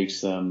something that makes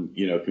them,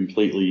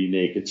 completely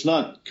unique. It's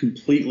not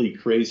completely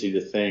crazy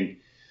to think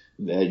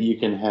that you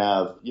can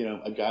have,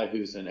 a guy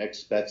who's an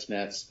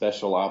ex-Spetsnaz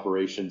special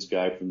operations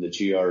guy from the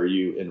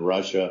GRU in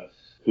Russia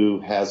who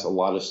has a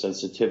lot of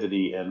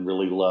sensitivity and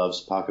really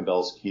loves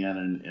Pachelbel's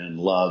canon and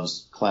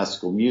loves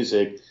classical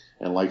music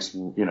and likes,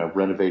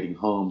 renovating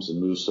homes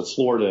and moves to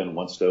Florida and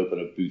wants to open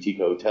a boutique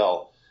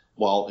hotel,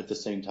 while at the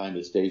same time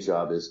his day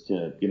job is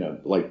to,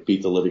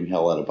 beat the living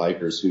hell out of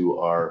bikers who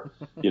are,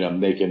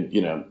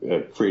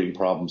 creating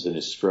problems in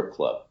his strip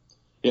club.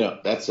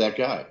 That's that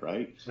guy,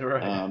 right?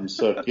 Right.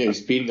 So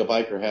he's beating a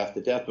biker half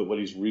to death, but what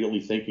he's really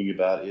thinking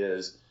about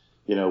is,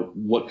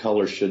 what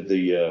color should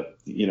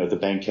the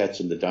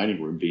banquettes in the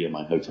dining room be in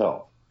my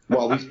hotel,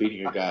 while he's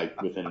beating a guy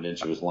within an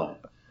inch of his line.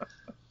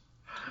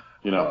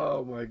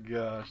 Oh my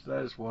gosh,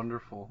 that is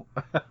wonderful.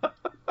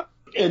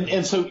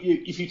 And so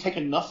if you take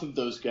enough of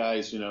those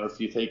guys, if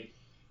you take,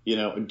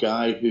 a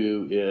guy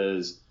who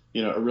is,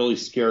 a really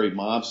scary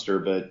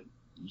mobster, but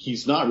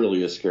he's not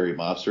really a scary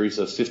mobster. He's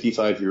a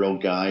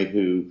 55-year-old guy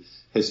who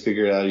has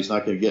figured out he's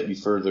not going to get any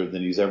further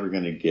than he's ever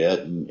going to get,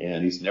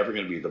 and he's never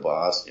going to be the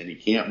boss, and he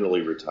can't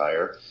really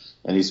retire,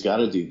 and he's got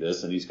to do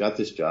this, and he's got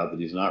this job that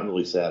he's not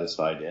really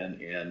satisfied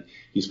in, and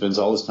he spends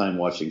all his time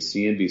watching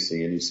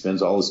CNBC, and he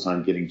spends all his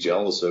time getting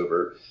jealous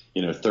over,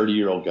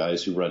 30-year-old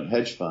guys who run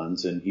hedge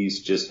funds, and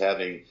he's just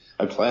having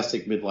a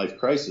classic midlife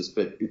crisis,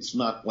 but it's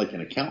not like an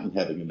accountant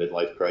having a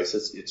midlife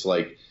crisis. It's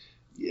like,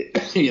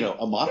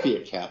 a mafia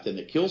captain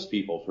that kills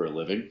people for a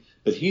living,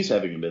 but he's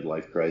having a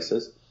midlife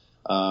crisis.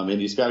 And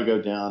he's got to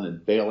go down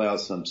and bail out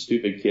some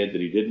stupid kid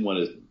that he didn't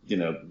want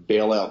to,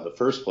 bail out in the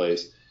first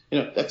place.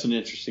 That's an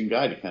interesting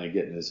guy to kind of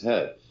get in his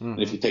head. Mm-hmm.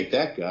 And if you take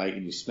that guy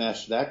and you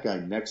smash that guy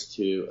next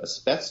to a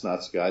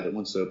Spetsnaz guy that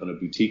wants to open a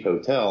boutique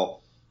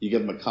hotel, you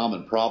give them a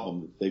common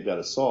problem that they've got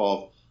to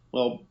solve.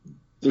 Well,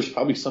 there's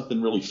probably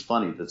something really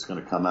funny that's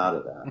going to come out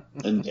of that.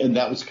 And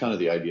that was kind of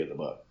the idea of the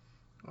book.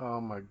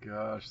 Oh my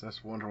gosh,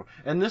 that's wonderful.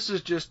 And this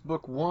is just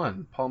book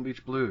one, Palm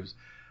Beach Blues.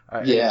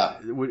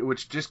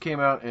 Which just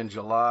came out in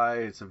July.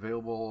 It's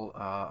available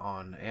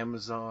on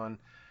Amazon,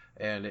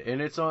 and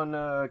it's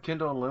on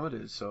Kindle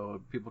Unlimited,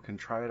 so people can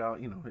try it out.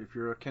 If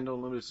you're a Kindle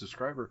Unlimited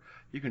subscriber,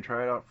 you can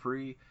try it out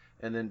free.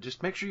 And then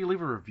just make sure you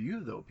leave a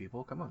review, though,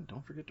 people. Come on,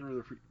 don't forget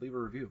to leave a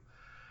review.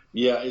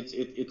 Yeah,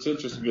 it's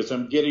interesting because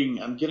I'm getting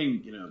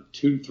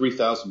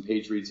 2,000-3,000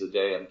 page reads a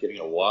day. I'm getting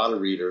a lot of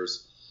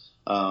readers.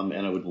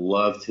 And I would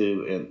love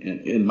to,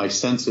 and my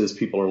sense is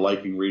people are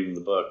liking reading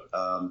the book.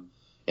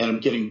 And I'm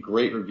getting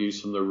great reviews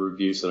from the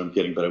reviews that I'm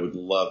getting, but I would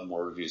love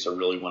more reviews. I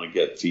really want to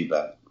get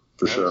feedback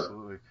for sure.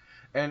 Absolutely.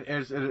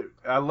 And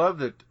I love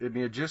that. I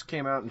mean, it just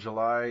came out in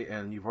July,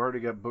 and you've already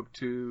got book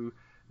 2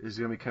 is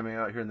going to be coming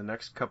out here in the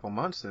next couple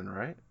months, then,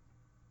 right?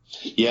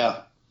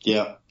 Yeah.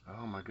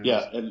 Oh my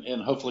goodness. Yeah,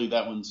 and hopefully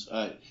that one's.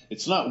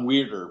 It's not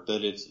weirder,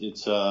 but it's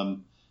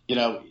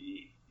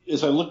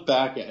as I look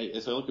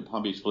at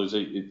Palm Beach Blues,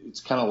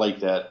 it's kind of like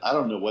that. I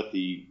don't know what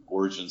the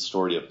origin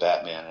story of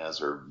Batman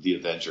is or the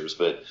Avengers,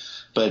 but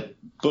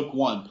book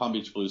one, Palm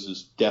Beach Blues,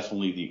 is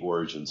definitely the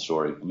origin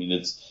story. I mean,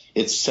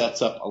 it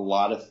sets up a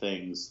lot of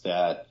things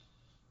that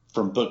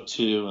from book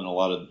two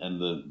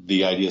and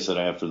the ideas that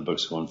I have for the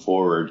books going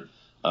forward.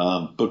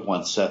 Book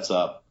one sets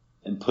up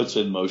and puts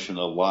in motion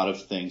a lot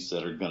of things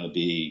that are going to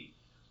be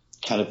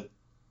kind of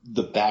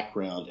the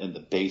background and the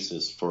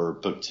basis for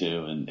book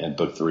two and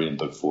book three and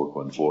book four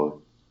going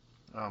forward.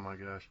 Oh my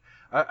gosh.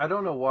 I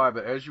don't know why,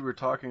 but as you were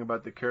talking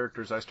about the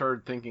characters, I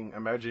started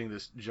imagining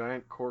this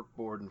giant cork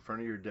board in front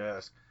of your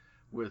desk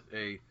with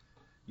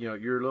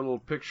your little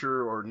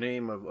picture or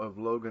name of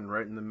Logan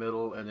right in the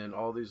middle, and then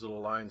all these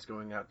little lines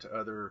going out to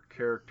other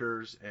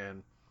characters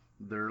and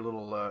their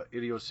little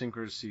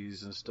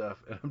idiosyncrasies and stuff.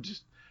 And I'm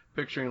just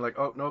picturing like,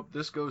 oh, nope,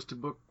 this goes to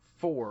book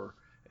 4.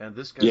 And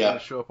this guy's going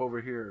to show up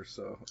over here.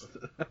 So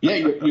yeah,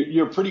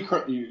 you're pretty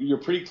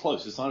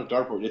close. It's not a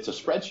dartboard; it's a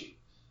spreadsheet.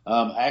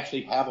 I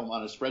actually have them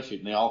on a spreadsheet,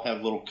 and they all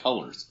have little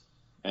colors.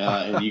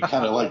 And you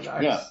kind of like,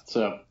 nice. Yeah.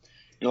 So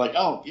you're like,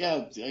 oh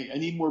yeah, I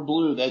need more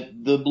blue.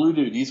 The blue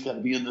dude, he's got to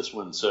be in this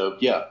one. So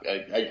yeah,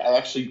 I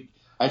actually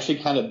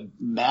kind of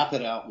map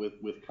it out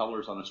with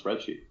colors on a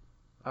spreadsheet.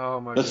 Oh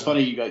my! That's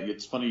funny.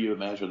 It's funny you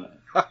imagine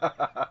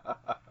that.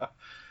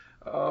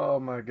 Oh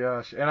my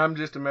gosh! And I'm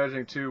just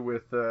imagining too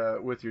with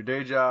your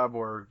day job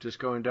or just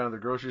going down to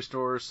the grocery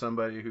store,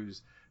 somebody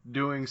who's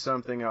doing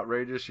something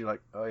outrageous. You're like,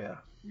 oh yeah,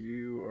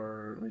 you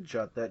are. Let me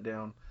jot that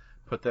down,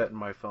 put that in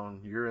my phone.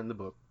 You're in the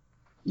book.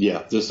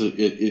 Yeah, this is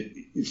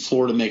it.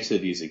 Florida makes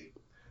it easy.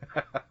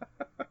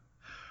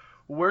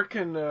 Where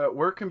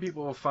can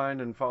people find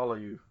and follow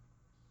you?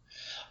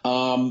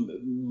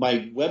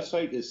 My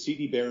website is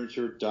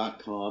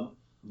cdberenger.com.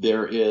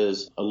 There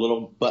is a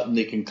little button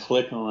they can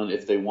click on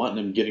if they want,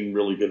 and I'm getting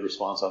really good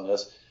response on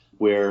this,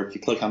 where if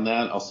you click on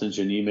that, I'll send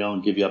you an email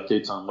and give you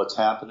updates on what's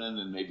happening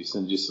and maybe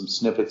send you some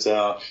snippets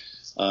out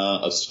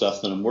of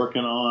stuff that I'm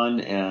working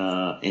on.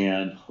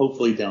 And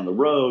hopefully down the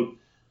road,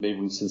 maybe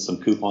we can send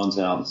some coupons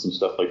out and some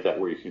stuff like that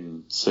where you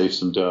can save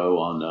some dough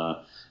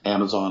on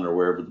Amazon or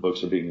wherever the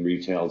books are being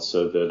retailed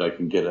so that I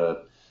can get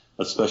a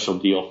special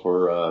deal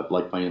for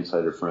like my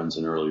insider friends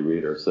and early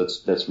readers.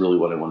 That's really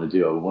what I want to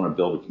do. I want to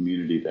build a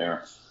community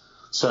there.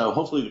 So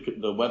hopefully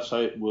the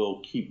website will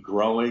keep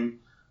growing.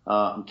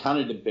 I'm kind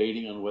of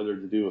debating on whether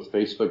to do a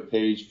Facebook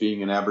page,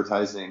 being in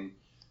advertising.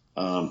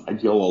 I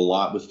deal a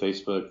lot with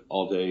Facebook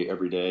all day,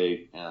 every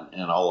day,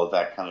 and all of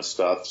that kind of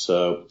stuff.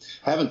 So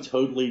I haven't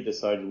totally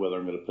decided whether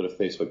I'm going to put a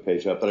Facebook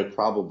page up, but I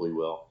probably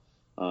will.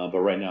 But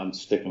right now I'm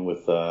sticking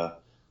with the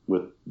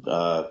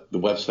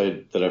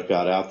website that I've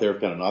got out there.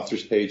 I've got an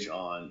author's page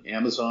on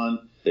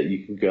Amazon that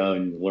you can go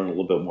and learn a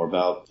little bit more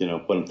about,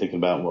 what I'm thinking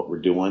about and what we're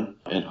doing.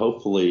 And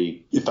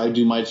hopefully, if I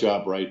do my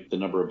job right, the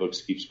number of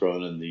books keeps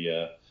growing and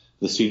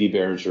the CD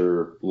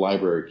Berenger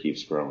library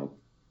keeps growing.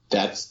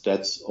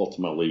 That's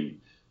ultimately,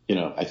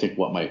 I think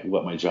what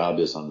my job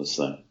is on this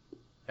thing.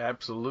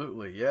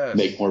 Absolutely, yes.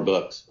 Make more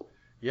books.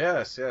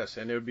 Yes,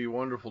 and it would be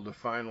wonderful to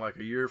find like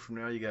a year from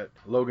now you got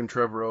Logan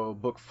Trevorrow,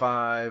 book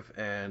 5,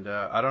 and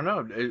I don't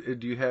know,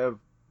 do you have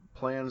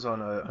plans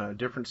on a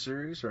different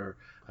series or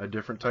a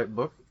different type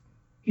book?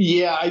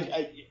 Yeah,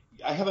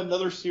 I have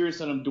another series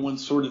that I'm doing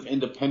sort of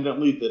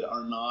independently that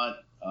are not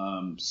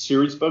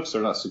series books,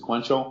 they're not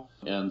sequential,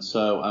 and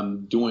so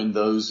I'm doing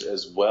those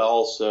as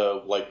well.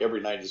 So like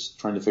every night is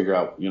trying to figure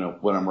out,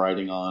 what I'm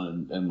writing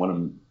on and what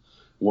I'm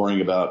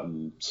worrying about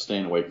and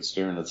staying awake and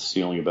staring at the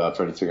ceiling about,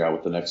 trying to figure out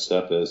what the next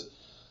step is.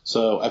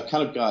 So I've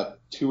kind of got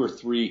two or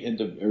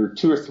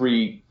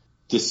three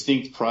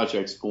distinct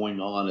projects going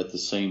on at the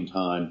same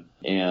time.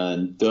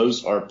 And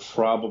those are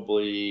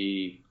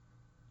probably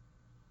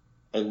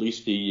at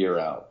least a year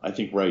out. I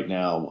think right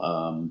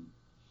now,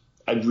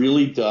 I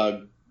really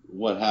dug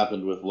what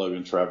happened with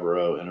Logan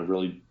Trevorrow, and I'm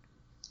really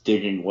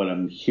digging what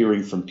I'm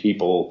hearing from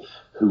people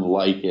who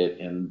like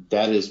it. And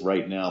that is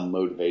right now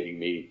motivating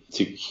me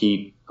to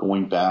keep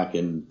going back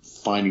and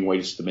finding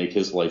ways to make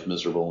his life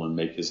miserable and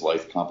make his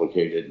life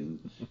complicated and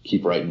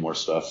keep writing more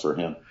stuff for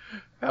him.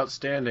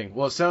 Outstanding.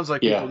 Well, it sounds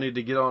like people need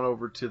to get on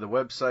over to the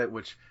website,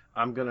 which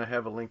I'm going to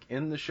have a link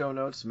in the show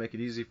notes to make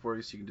it easy for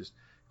you so you can just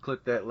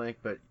click that link.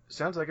 But it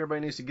sounds like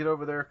everybody needs to get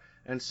over there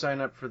and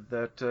sign up for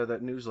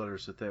that newsletter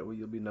so that way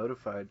you'll be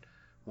notified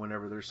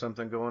whenever there's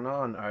something going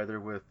on, either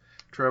with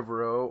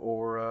Trevorrow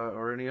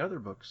or any other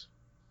books.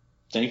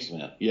 Thanks,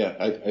 man. Yeah,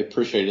 I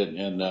appreciate it.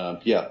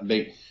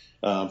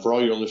 And for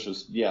all your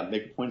listeners,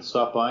 make a point to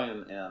stop by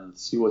and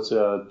see what's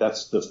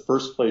that's the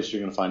first place you're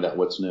going to find out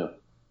what's new.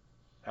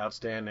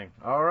 Outstanding.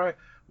 All right.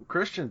 Well,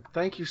 Christian,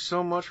 thank you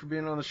so much for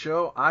being on the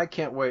show. I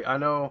can't wait. I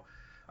know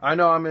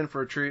I'm in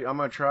for a treat. I'm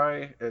going to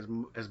try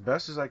as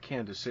best as I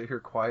can to sit here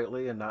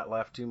quietly and not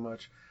laugh too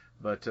much,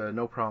 but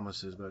no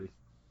promises, buddy.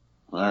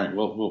 All right.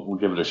 We'll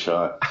give it a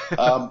shot.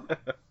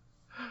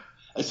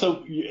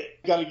 So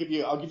I'll give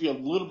you a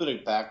little bit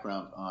of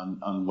background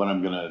on what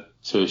I'm going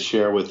to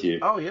share with you.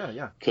 Oh,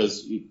 yeah.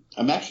 Because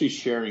I'm actually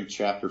sharing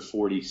chapter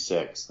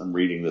 46. I'm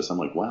reading this. I'm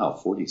like, wow,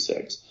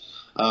 46.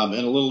 And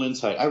a little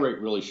insight, I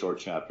write really short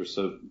chapters.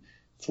 So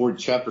for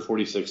chapter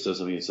 46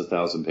 doesn't mean it's a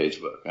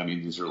 1,000-page book. I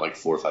mean, these are like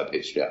 4 or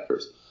 5-page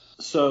chapters.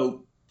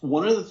 So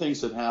one of the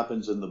things that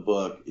happens in the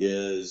book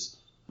is,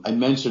 I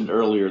mentioned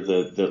earlier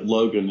that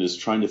Logan is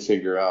trying to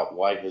figure out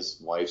why his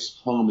wife's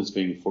home is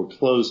being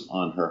foreclosed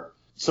on her.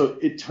 So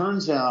it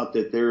turns out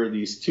that there are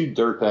these 2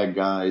 dirtbag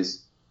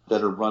guys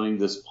that are running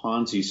this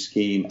Ponzi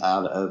scheme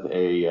out of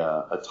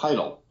a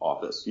title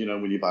office. You know,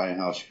 when you buy a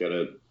house, you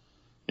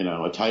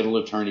got a title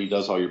attorney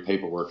does all your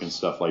paperwork and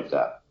stuff like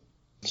that.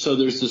 So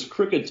there's this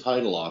crooked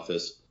title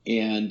office,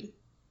 and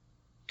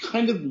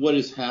kind of what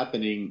is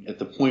happening at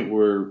the point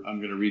where I'm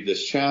going to read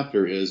this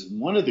chapter is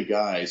one of the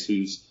guys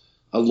who's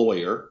a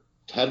lawyer,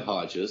 Ted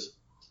Hodges,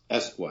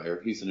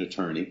 Esquire, he's an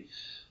attorney.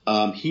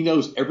 He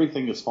knows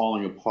everything is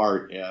falling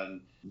apart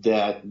and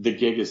that the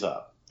gig is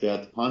up,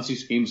 that the Ponzi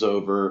scheme's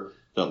over,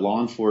 that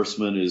law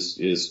enforcement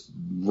is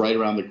right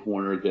around the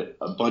corner, that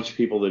a bunch of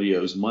people that he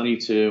owes money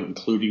to,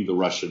 including the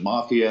Russian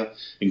mafia,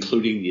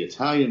 including the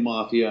Italian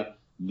mafia,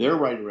 they're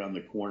right around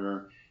the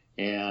corner,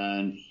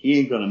 and he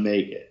ain't going to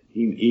make it.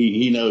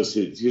 He knows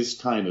his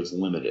time is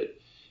limited.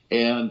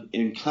 And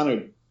in kind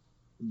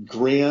of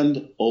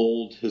grand,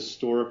 old,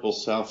 historical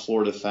South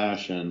Florida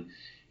fashion,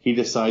 he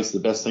decides the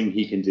best thing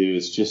he can do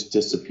is just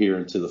disappear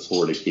into the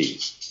Florida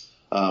Keys,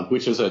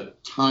 which is a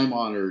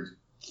time-honored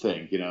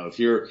thing. You know, if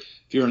you're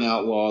an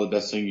outlaw, the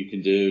best thing you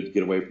can do to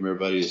get away from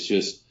everybody is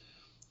just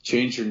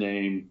change your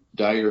name,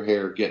 dye your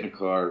hair, get in a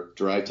car,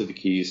 drive to the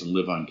Keys, and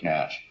live on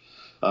cash.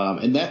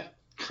 And that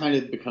kind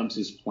of becomes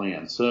his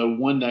plan. So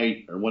one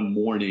night or one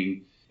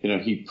morning,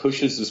 he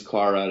pushes his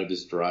car out of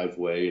his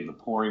driveway in the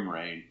pouring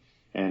rain,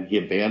 and he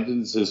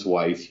abandons his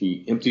wife.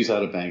 He empties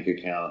out a bank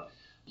account.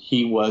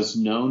 He was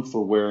known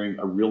for wearing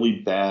a really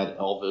bad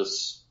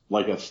Elvis,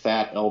 like a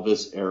fat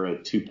Elvis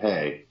era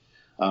toupee.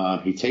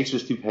 He takes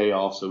his toupee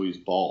off, so he's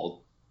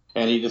bald.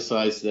 And he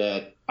decides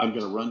that I'm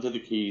going to run to the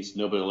Keys.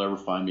 Nobody will ever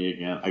find me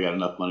again. I got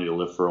enough money to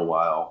live for a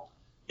while.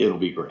 It'll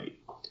be great.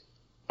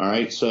 All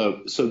right.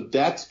 So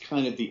that's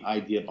kind of the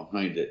idea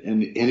behind it.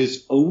 And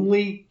his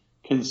only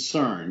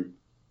concern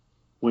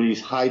when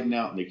he's hiding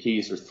out in the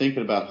Keys or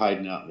thinking about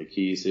hiding out in the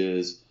Keys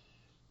is,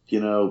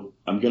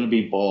 I'm going to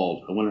be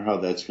bald. I wonder how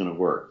that's going to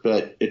work.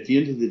 But at the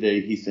end of the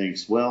day, he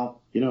thinks,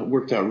 well, it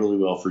worked out really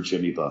well for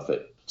Jimmy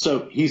Buffett.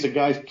 So he's a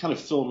guy kind of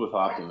filled with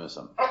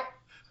optimism.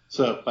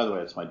 So, by the way,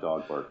 that's my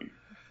dog barking.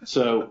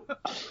 So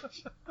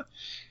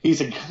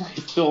he's a guy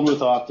filled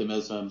with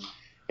optimism.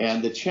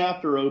 And the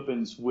chapter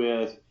opens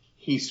with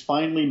he's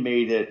finally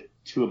made it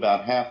to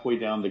about halfway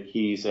down the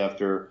Keys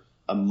after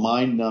a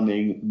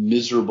mind-numbing,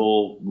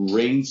 miserable,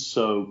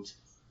 rain-soaked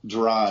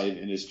drive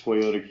in his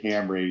Toyota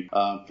Camry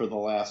for the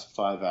last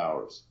 5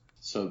 hours.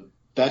 So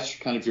that's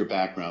kind of your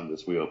background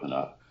as we open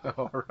up.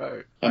 All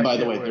right. And by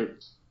the way,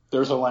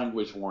 there's a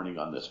language warning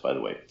on this, by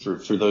the way,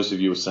 for those of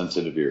you with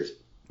sensitive ears.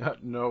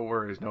 No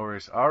worries, no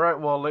worries. All right,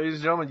 well, ladies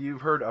and gentlemen,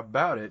 you've heard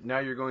about it. Now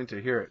you're going to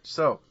hear it.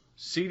 So,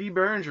 C.D.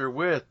 Berenger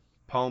with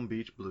Palm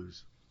Beach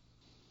Blues.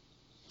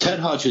 Ted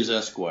Hodges,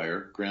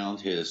 Esquire, ground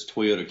his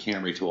Toyota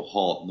Camry to a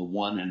halt in the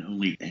one and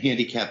only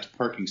handicapped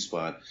parking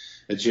spot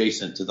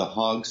adjacent to the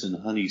Hogs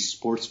and Honey's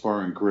Sports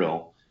Bar and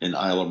Grill in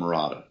Isla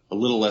Morada, a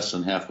little less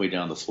than halfway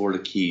down the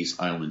Florida Keys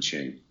island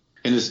chain.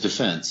 In his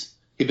defense,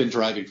 he'd been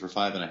driving for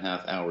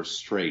 5.5 hours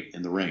straight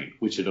in the rain,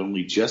 which had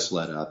only just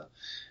let up,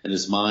 and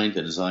his mind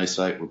and his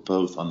eyesight were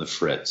both on the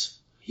fritz.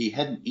 He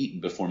hadn't eaten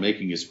before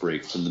making his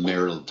break from the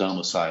marital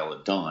domicile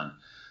at dawn,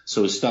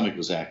 so his stomach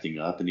was acting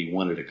up and he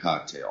wanted a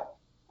cocktail.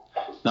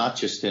 Not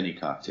just any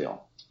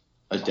cocktail,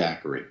 a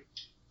daiquiri.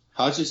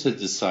 Hodges had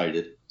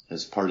decided,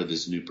 as part of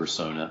his new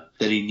persona,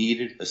 that he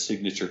needed a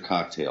signature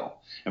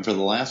cocktail, and for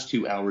the last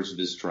 2 hours of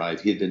his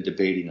drive, he had been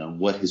debating on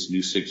what his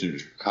new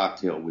signature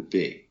cocktail would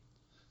be.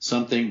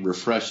 Something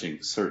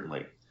refreshing,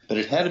 certainly, but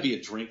it had to be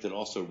a drink that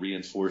also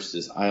reinforced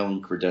his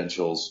island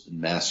credentials and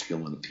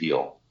masculine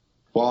appeal.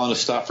 While on a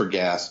stop for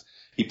gas,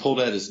 he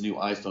pulled out his new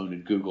iPhone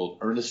and Googled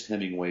Ernest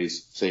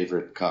Hemingway's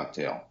favorite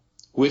cocktail,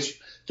 which,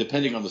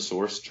 depending on the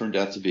source, turned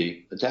out to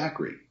be a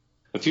daiquiri.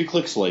 A few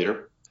clicks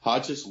later,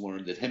 Hodges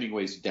learned that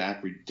Hemingway's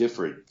daiquiri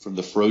differed from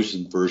the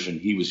frozen version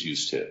he was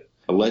used to,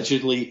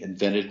 allegedly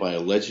invented by a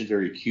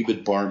legendary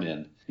Cuban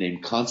barman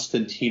named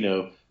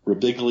Constantino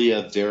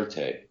Rabiglia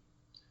Verte.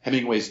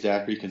 Hemingway's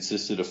daiquiri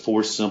consisted of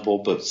 4 simple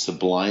but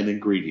sublime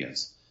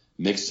ingredients,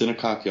 mixed in a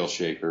cocktail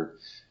shaker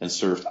and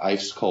served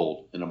ice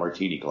cold in a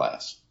martini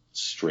glass,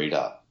 straight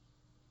up.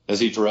 As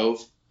he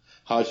drove,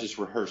 Hodges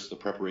rehearsed the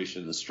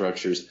preparation and the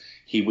structures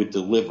he would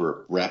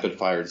deliver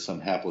rapid-fire to some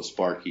hapless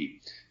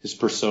barkeep, his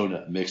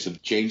persona a mix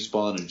of James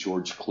Bond and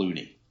George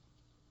Clooney,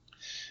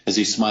 as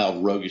he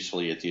smiled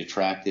roguishly at the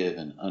attractive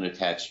and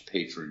unattached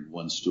patron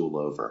one stool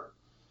over.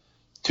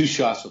 2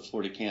 shots of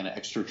Florida Canna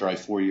extra dry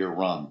 4-year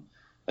rum,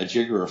 a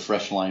jigger of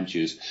fresh lime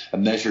juice, a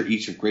measure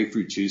each of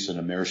grapefruit juice and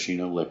a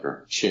maraschino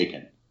liquor,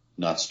 shaken,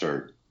 not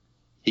stirred.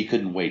 He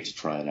couldn't wait to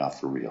try it out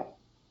for real.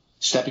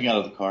 Stepping out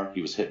of the car,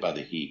 he was hit by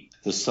the heat.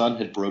 The sun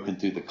had broken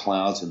through the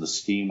clouds and the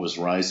steam was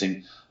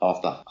rising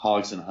off the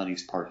Hogs and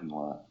Honey's parking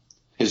lot.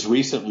 His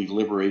recently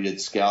liberated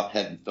scalp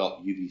hadn't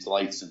felt UV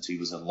light since he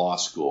was in law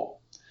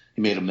school.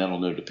 He made a mental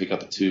note to pick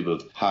up a tube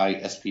of high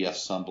SPF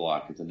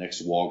sunblock at the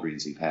next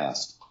Walgreens he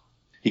passed.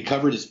 He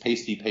covered his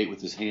pasty pate with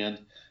his hand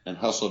and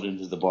hustled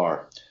into the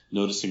bar,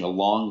 noticing a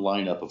long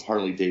lineup of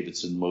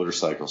Harley-Davidson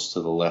motorcycles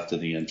to the left of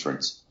the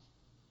entrance.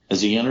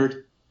 As he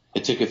entered,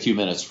 it took a few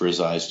minutes for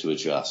his eyes to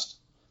adjust.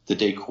 The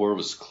decor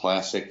was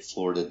classic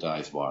Florida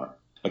dive bar.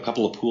 A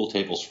couple of pool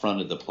tables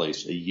fronted the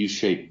place. A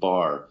U-shaped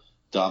bar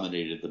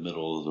dominated the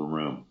middle of the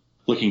room.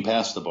 Looking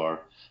past the bar,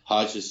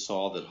 Hodges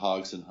saw that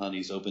Hogs and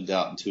Honeys opened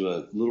out into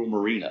a little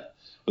marina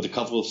with a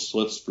couple of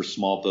slips for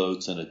small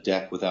boats and a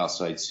deck with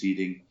outside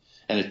seating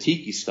and a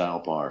tiki-style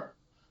bar.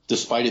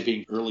 Despite it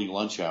being early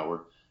lunch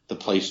hour, the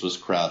place was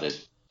crowded.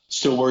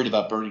 Still worried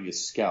about burning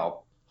his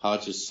scalp,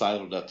 Hodges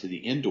sidled up to the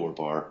indoor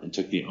bar and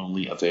took the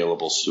only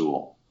available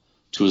stool.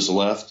 To his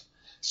left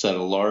sat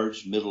a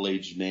large,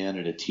 middle-aged man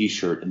in a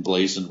T-shirt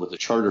emblazoned with a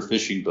charter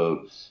fishing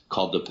boat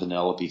called the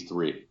Penelope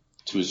 3.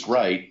 To his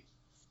right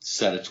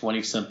sat a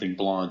 20-something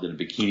blonde in a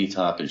bikini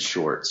top and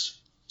shorts,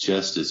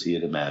 just as he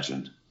had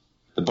imagined.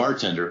 The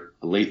bartender,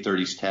 a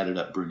late-30s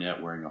tatted-up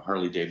brunette wearing a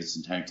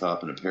Harley-Davidson tank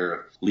top and a pair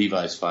of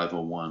Levi's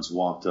 501s,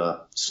 walked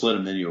up, slid a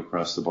menu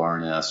across the bar,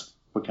 and asked,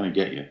 "What can I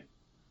get you?"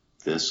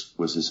 This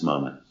was his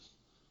moment.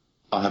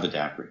 "I'll have a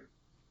daiquiri."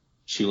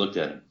 She looked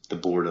at him, the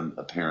boredom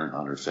apparent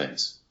on her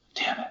face.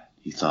 Damn it,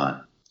 he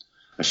thought.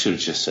 I should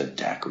have just said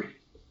daiquiri.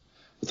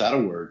 Without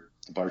a word,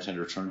 the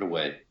bartender turned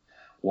away,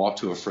 walked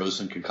to a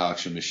frozen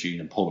concoction machine,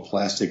 and pulled a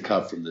plastic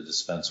cup from the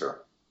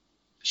dispenser.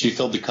 She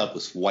filled the cup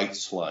with white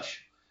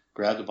slush,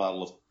 grabbed a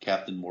bottle of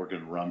Captain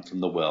Morgan rum from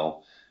the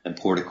well, and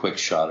poured a quick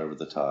shot over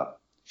the top.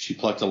 She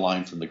plucked a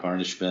line from the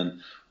garnish bin,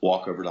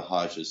 walked over to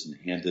Hodges, and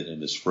handed him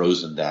his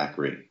frozen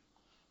daiquiri.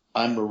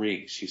 "I'm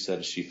Marie," she said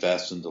as she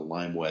fastened a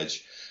lime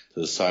wedge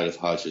to the side of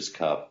Hodges'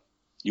 cup.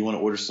 "You want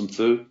to order some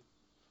food?"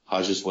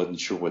 Hodges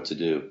wasn't sure what to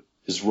do.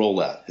 His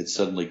rollout had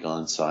suddenly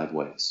gone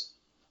sideways.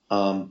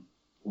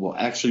 Well,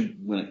 actually,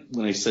 when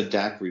I said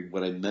daiquiri,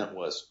 what I meant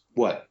was,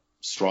 what,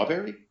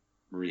 strawberry?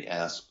 Marie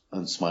asked,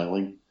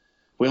 unsmiling.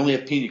 "We only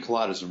have pina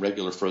coladas and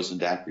regular frozen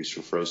daiquiris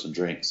for frozen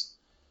drinks."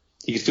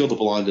 He could feel the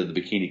blonde in the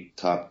bikini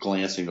top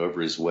glancing over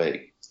his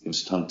way. He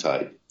was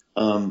tongue-tied.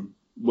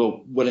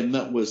 Well, what I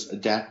meant was a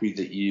daiquiri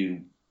that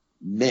you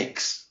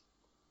mix.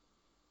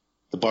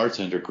 The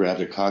bartender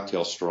grabbed a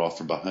cocktail straw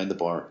from behind the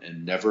bar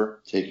and,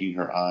 never taking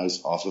her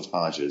eyes off of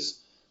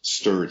Hodges,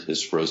 stirred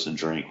his frozen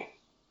drink.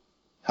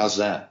 "How's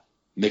that?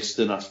 Mixed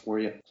enough for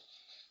you?"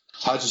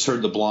 Hodges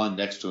heard the blonde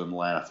next to him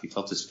laugh. He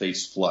felt his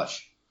face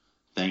flush.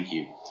 "Thank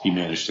you," he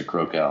managed to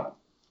croak out.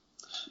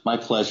 "My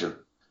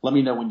pleasure. Let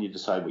me know when you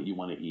decide what you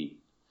want to eat."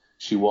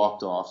 She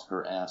walked off,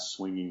 her ass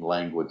swinging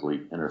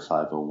languidly in her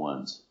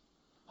 501s.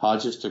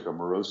 Hodges took a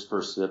morose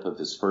first sip of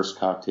his first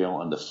cocktail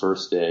on the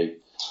first day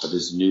of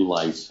his new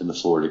life in the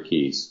Florida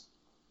Keys.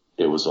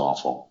 It was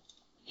awful.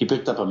 He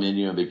picked up a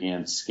menu and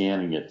began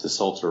scanning it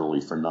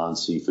desultorily for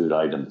non-seafood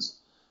items.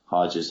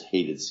 Hodges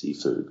hated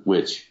seafood,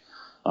 which,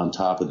 on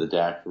top of the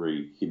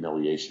daiquiri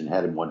humiliation,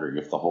 had him wondering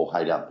if the whole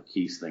hideout in the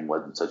Keys thing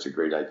wasn't such a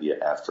great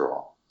idea after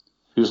all.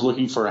 He was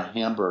looking for a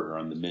hamburger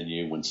on the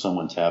menu when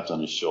someone tapped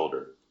on his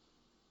shoulder.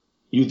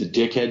 "You the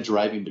dickhead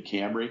driving the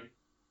Camry?"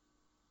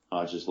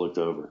 Hodges looked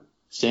over.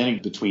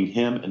 Standing between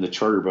him and the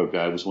charter boat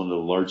guy was one of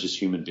the largest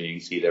human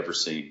beings he'd ever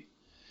seen.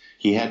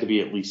 He had to be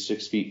at least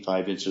 6 feet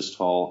 5 inches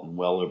tall and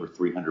well over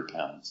 300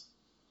 pounds.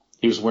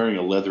 He was wearing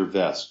a leather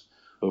vest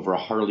over a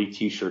Harley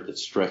T-shirt that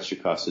stretched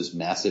across his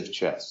massive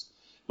chest,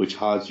 which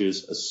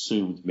Hodges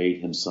assumed made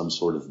him some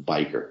sort of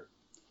biker.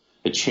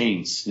 A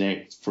chain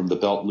snaked from the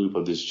belt loop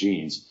of his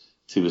jeans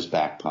to his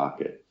back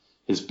pocket.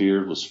 His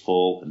beard was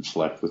full and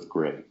flecked with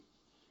gray.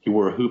 He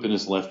wore a hoop in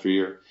his left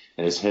ear,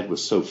 and his head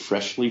was so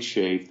freshly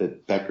shaved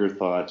that Becker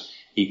thought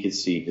he could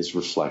see his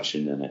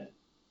reflection in it.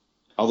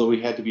 Although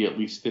he had to be at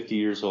least 50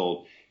 years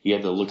old, he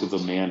had the look of a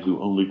man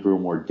who only grew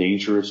more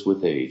dangerous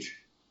with age.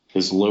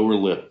 His lower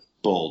lip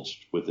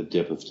bulged with a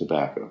dip of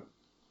tobacco.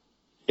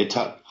 It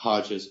took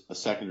Hodges a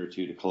second or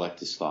two to collect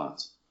his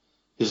thoughts.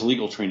 His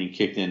legal training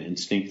kicked in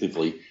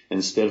instinctively, and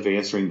instead of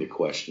answering the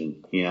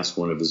question, he asked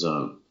one of his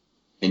own.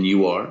 "And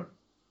you are?"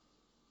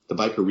 The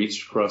biker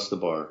reached across the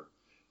bar,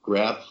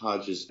 grabbed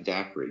Hodges'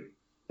 daiquiri,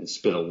 and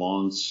spit a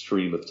long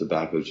stream of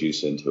tobacco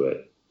juice into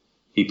it.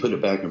 He put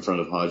it back in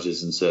front of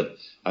Hodges and said,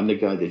 "I'm the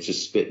guy that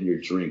just spit in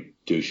your drink,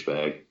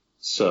 douchebag.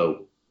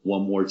 So,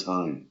 one more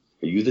time,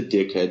 are you the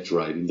dickhead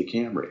driving the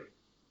Camry?"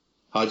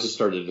 Hodges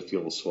started to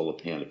feel a swell of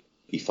panic.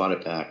 He fought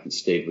it back and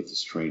stayed with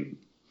his training.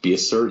 Be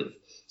assertive.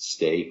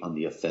 Stay on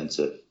the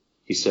offensive.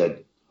 He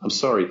said, "I'm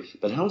sorry,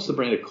 but how is the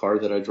brand of car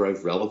that I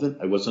drive relevant?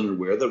 I wasn't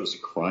aware that it was a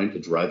crime to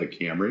drive a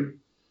Camry."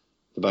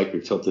 The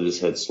biker tilted his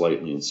head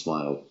slightly and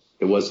smiled.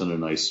 It wasn't a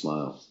nice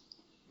smile.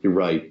 "You're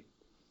right.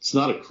 It's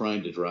not a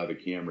crime to drive a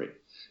Camry.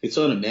 It's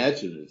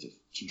unimaginative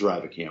to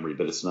drive a Camry,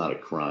 but it's not a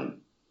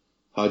crime."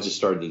 Hodges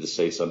started to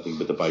say something,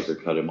 but the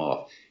biker cut him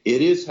off.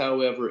 "It is,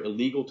 however,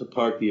 illegal to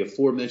park the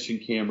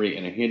aforementioned Camry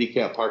in a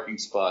handicapped parking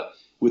spot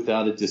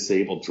without a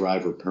disabled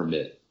driver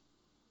permit."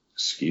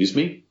 "Excuse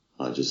me?"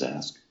 Hodges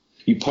asked.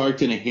 "You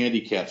parked in a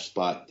handicap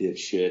spot,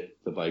 dipshit,"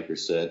 the biker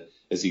said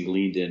as he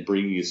leaned in,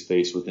 bringing his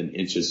face within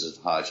inches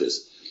of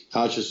Hodges.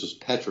 Hodges was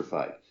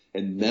petrified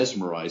and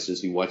mesmerized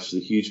as he watched the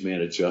huge man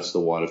adjust the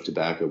wad of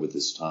tobacco with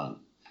his tongue.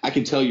 "I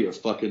can tell you're a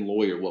fucking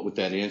lawyer, what with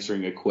that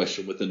answering a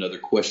question with another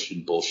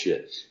question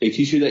bullshit. They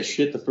teach you that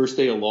shit the first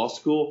day of law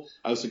school?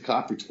 I was a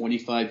cop for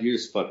 25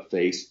 years,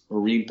 fuckface.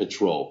 Marine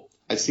Patrol.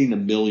 I've seen a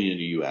million of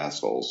you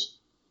assholes."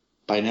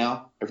 By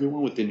now,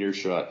 everyone within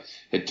earshot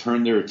had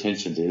turned their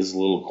attention to his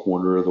little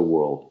corner of the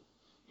world.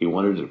 He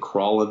wanted to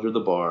crawl under the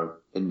bar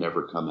and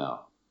never come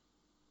out.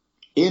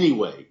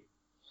 Anyway,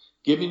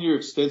 given your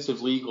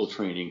extensive legal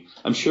training,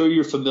 I'm sure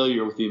you're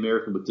familiar with the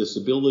American with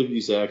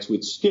Disabilities Act,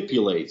 which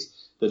stipulates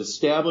that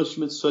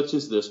establishments such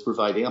as this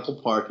provide ample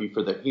parking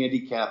for their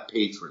handicapped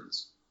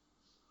patrons.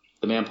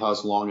 The man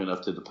paused long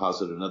enough to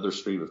deposit another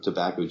stream of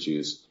tobacco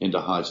juice into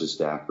Hodges'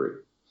 daiquiri.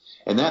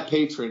 "And that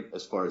patron,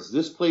 as far as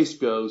this place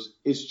goes,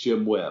 is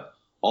Jim Webb,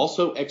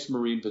 also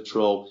ex-Marine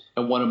Patrol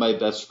and one of my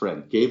best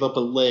friends. Gave up a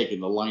leg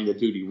in the line of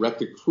duty,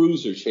 wrecked a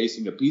cruiser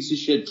chasing a piece of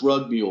shit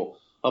drug mule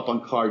up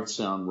on Card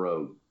Sound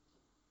Road."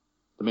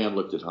 The man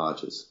looked at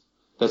Hodges.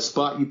 "That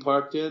spot you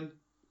parked in,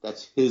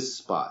 that's his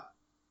spot."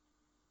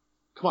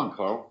 "Come on,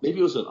 Carl. Maybe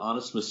it was an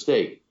honest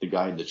mistake," the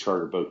guy in the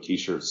charter boat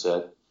t-shirt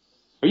said.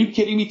 "Are you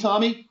kidding me,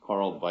 Tommy?"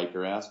 Carl the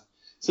biker asked.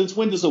 "Since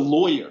when does a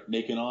lawyer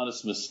make an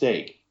honest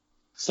mistake?"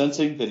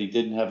 Sensing that he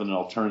didn't have an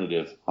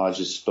alternative,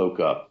 Hodges spoke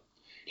up.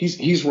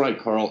 He's right,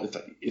 Carl,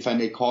 if I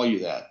may call you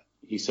that,"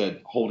 he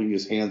said, holding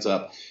his hands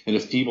up in a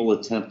feeble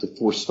attempt to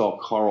forestall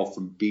Carl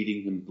from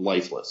beating him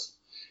lifeless.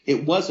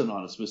 "It was an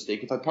honest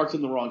mistake. If I parked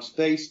in the wrong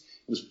space,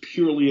 it was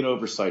purely an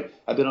oversight.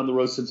 I've been on the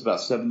road since about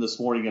 7 this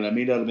morning, and I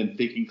may not have been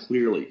thinking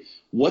clearly.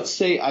 What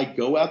say I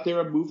go out there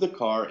and move the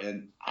car,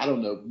 and, I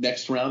don't know,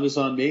 next round is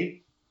on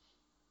me?"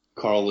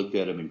 Carl looked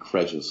at him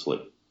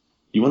incredulously.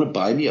 "You want to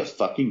buy me a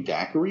fucking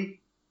daiquiri?"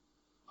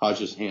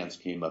 Hodges' hands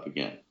came up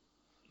again.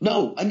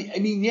 "No, I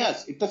mean,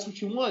 yes, if that's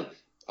what you want.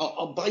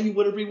 I'll buy you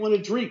whatever you want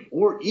to drink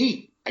or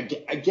eat. I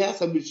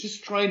guess I was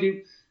just trying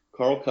to—"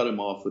 Carl cut him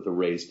off with a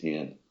raised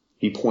hand.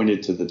 He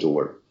pointed to the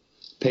door.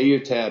 "Pay your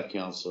tab,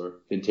 counselor,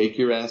 and take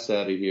your ass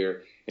out of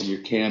here and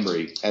your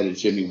Camry at a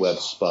Jimmy Webb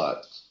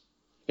spot."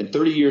 In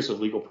 30 years of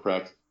legal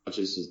practice,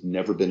 Hodges has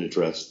never been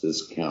addressed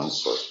as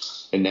counselor.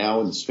 And now,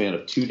 in the span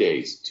of 2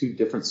 days, two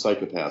different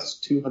psychopaths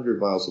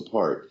 200 miles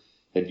apart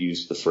had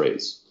used the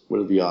phrase. What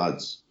are the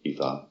odds, he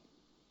thought.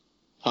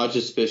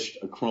 Hodges fished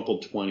a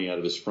crumpled 20 out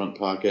of his front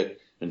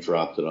pocket and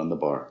dropped it on the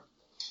bar.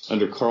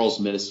 Under Carl's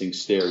menacing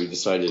stare, he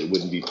decided it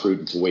wouldn't be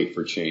prudent to wait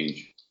for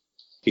change.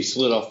 He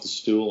slid off the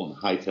stool and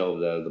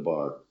hightailed it out of the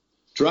bar.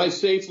 "Drive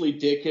safely,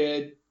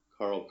 dickhead,"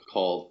 Carl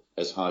called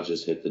as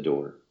Hodges hit the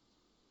door.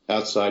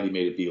 Outside, he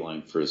made a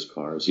beeline for his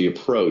car. As he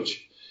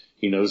approached,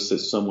 he noticed that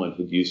someone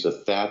had used a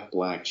fat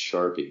black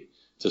Sharpie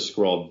to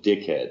scrawl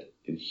 "dickhead"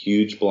 in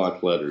huge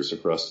block letters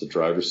across the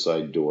driver's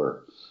side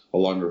door,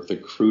 along with a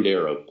crude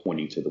arrow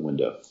pointing to the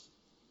window.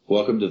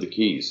 "Welcome to the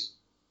Keys,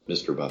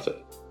 Mr. Buffett."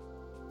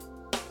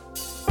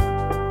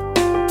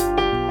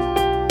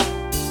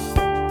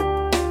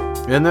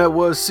 And that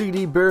was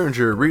C.D.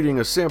 Berenger reading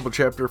a sample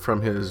chapter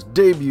from his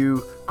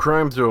debut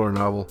crime thriller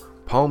novel,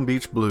 Palm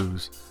Beach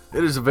Blues.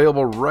 It is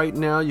available right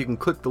now. You can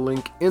click the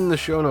link in the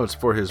show notes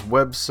for his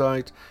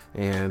website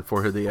and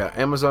for the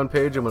Amazon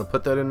page. I'm going to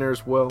put that in there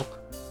as well.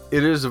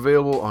 It is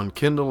available on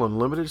Kindle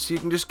Unlimited, so you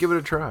can just give it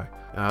a try.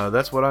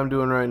 That's what I'm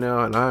doing right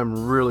now, and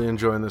I'm really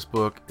enjoying this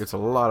book. It's a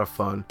lot of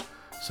fun,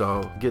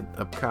 so get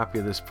a copy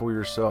of this for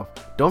yourself.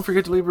 Don't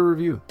forget to leave a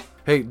review.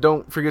 Hey,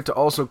 don't forget to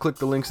also click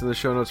the links in the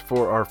show notes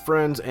for our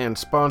friends and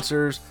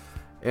sponsors.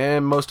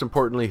 And most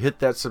importantly, hit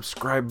that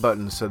subscribe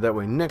button so that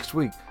way next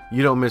week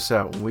you don't miss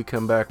out when we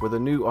come back with a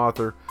new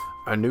author,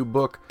 a new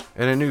book,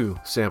 and a new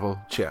sample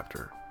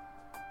chapter.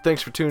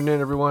 Thanks for tuning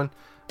in, everyone,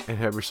 and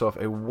have yourself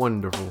a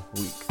wonderful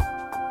week.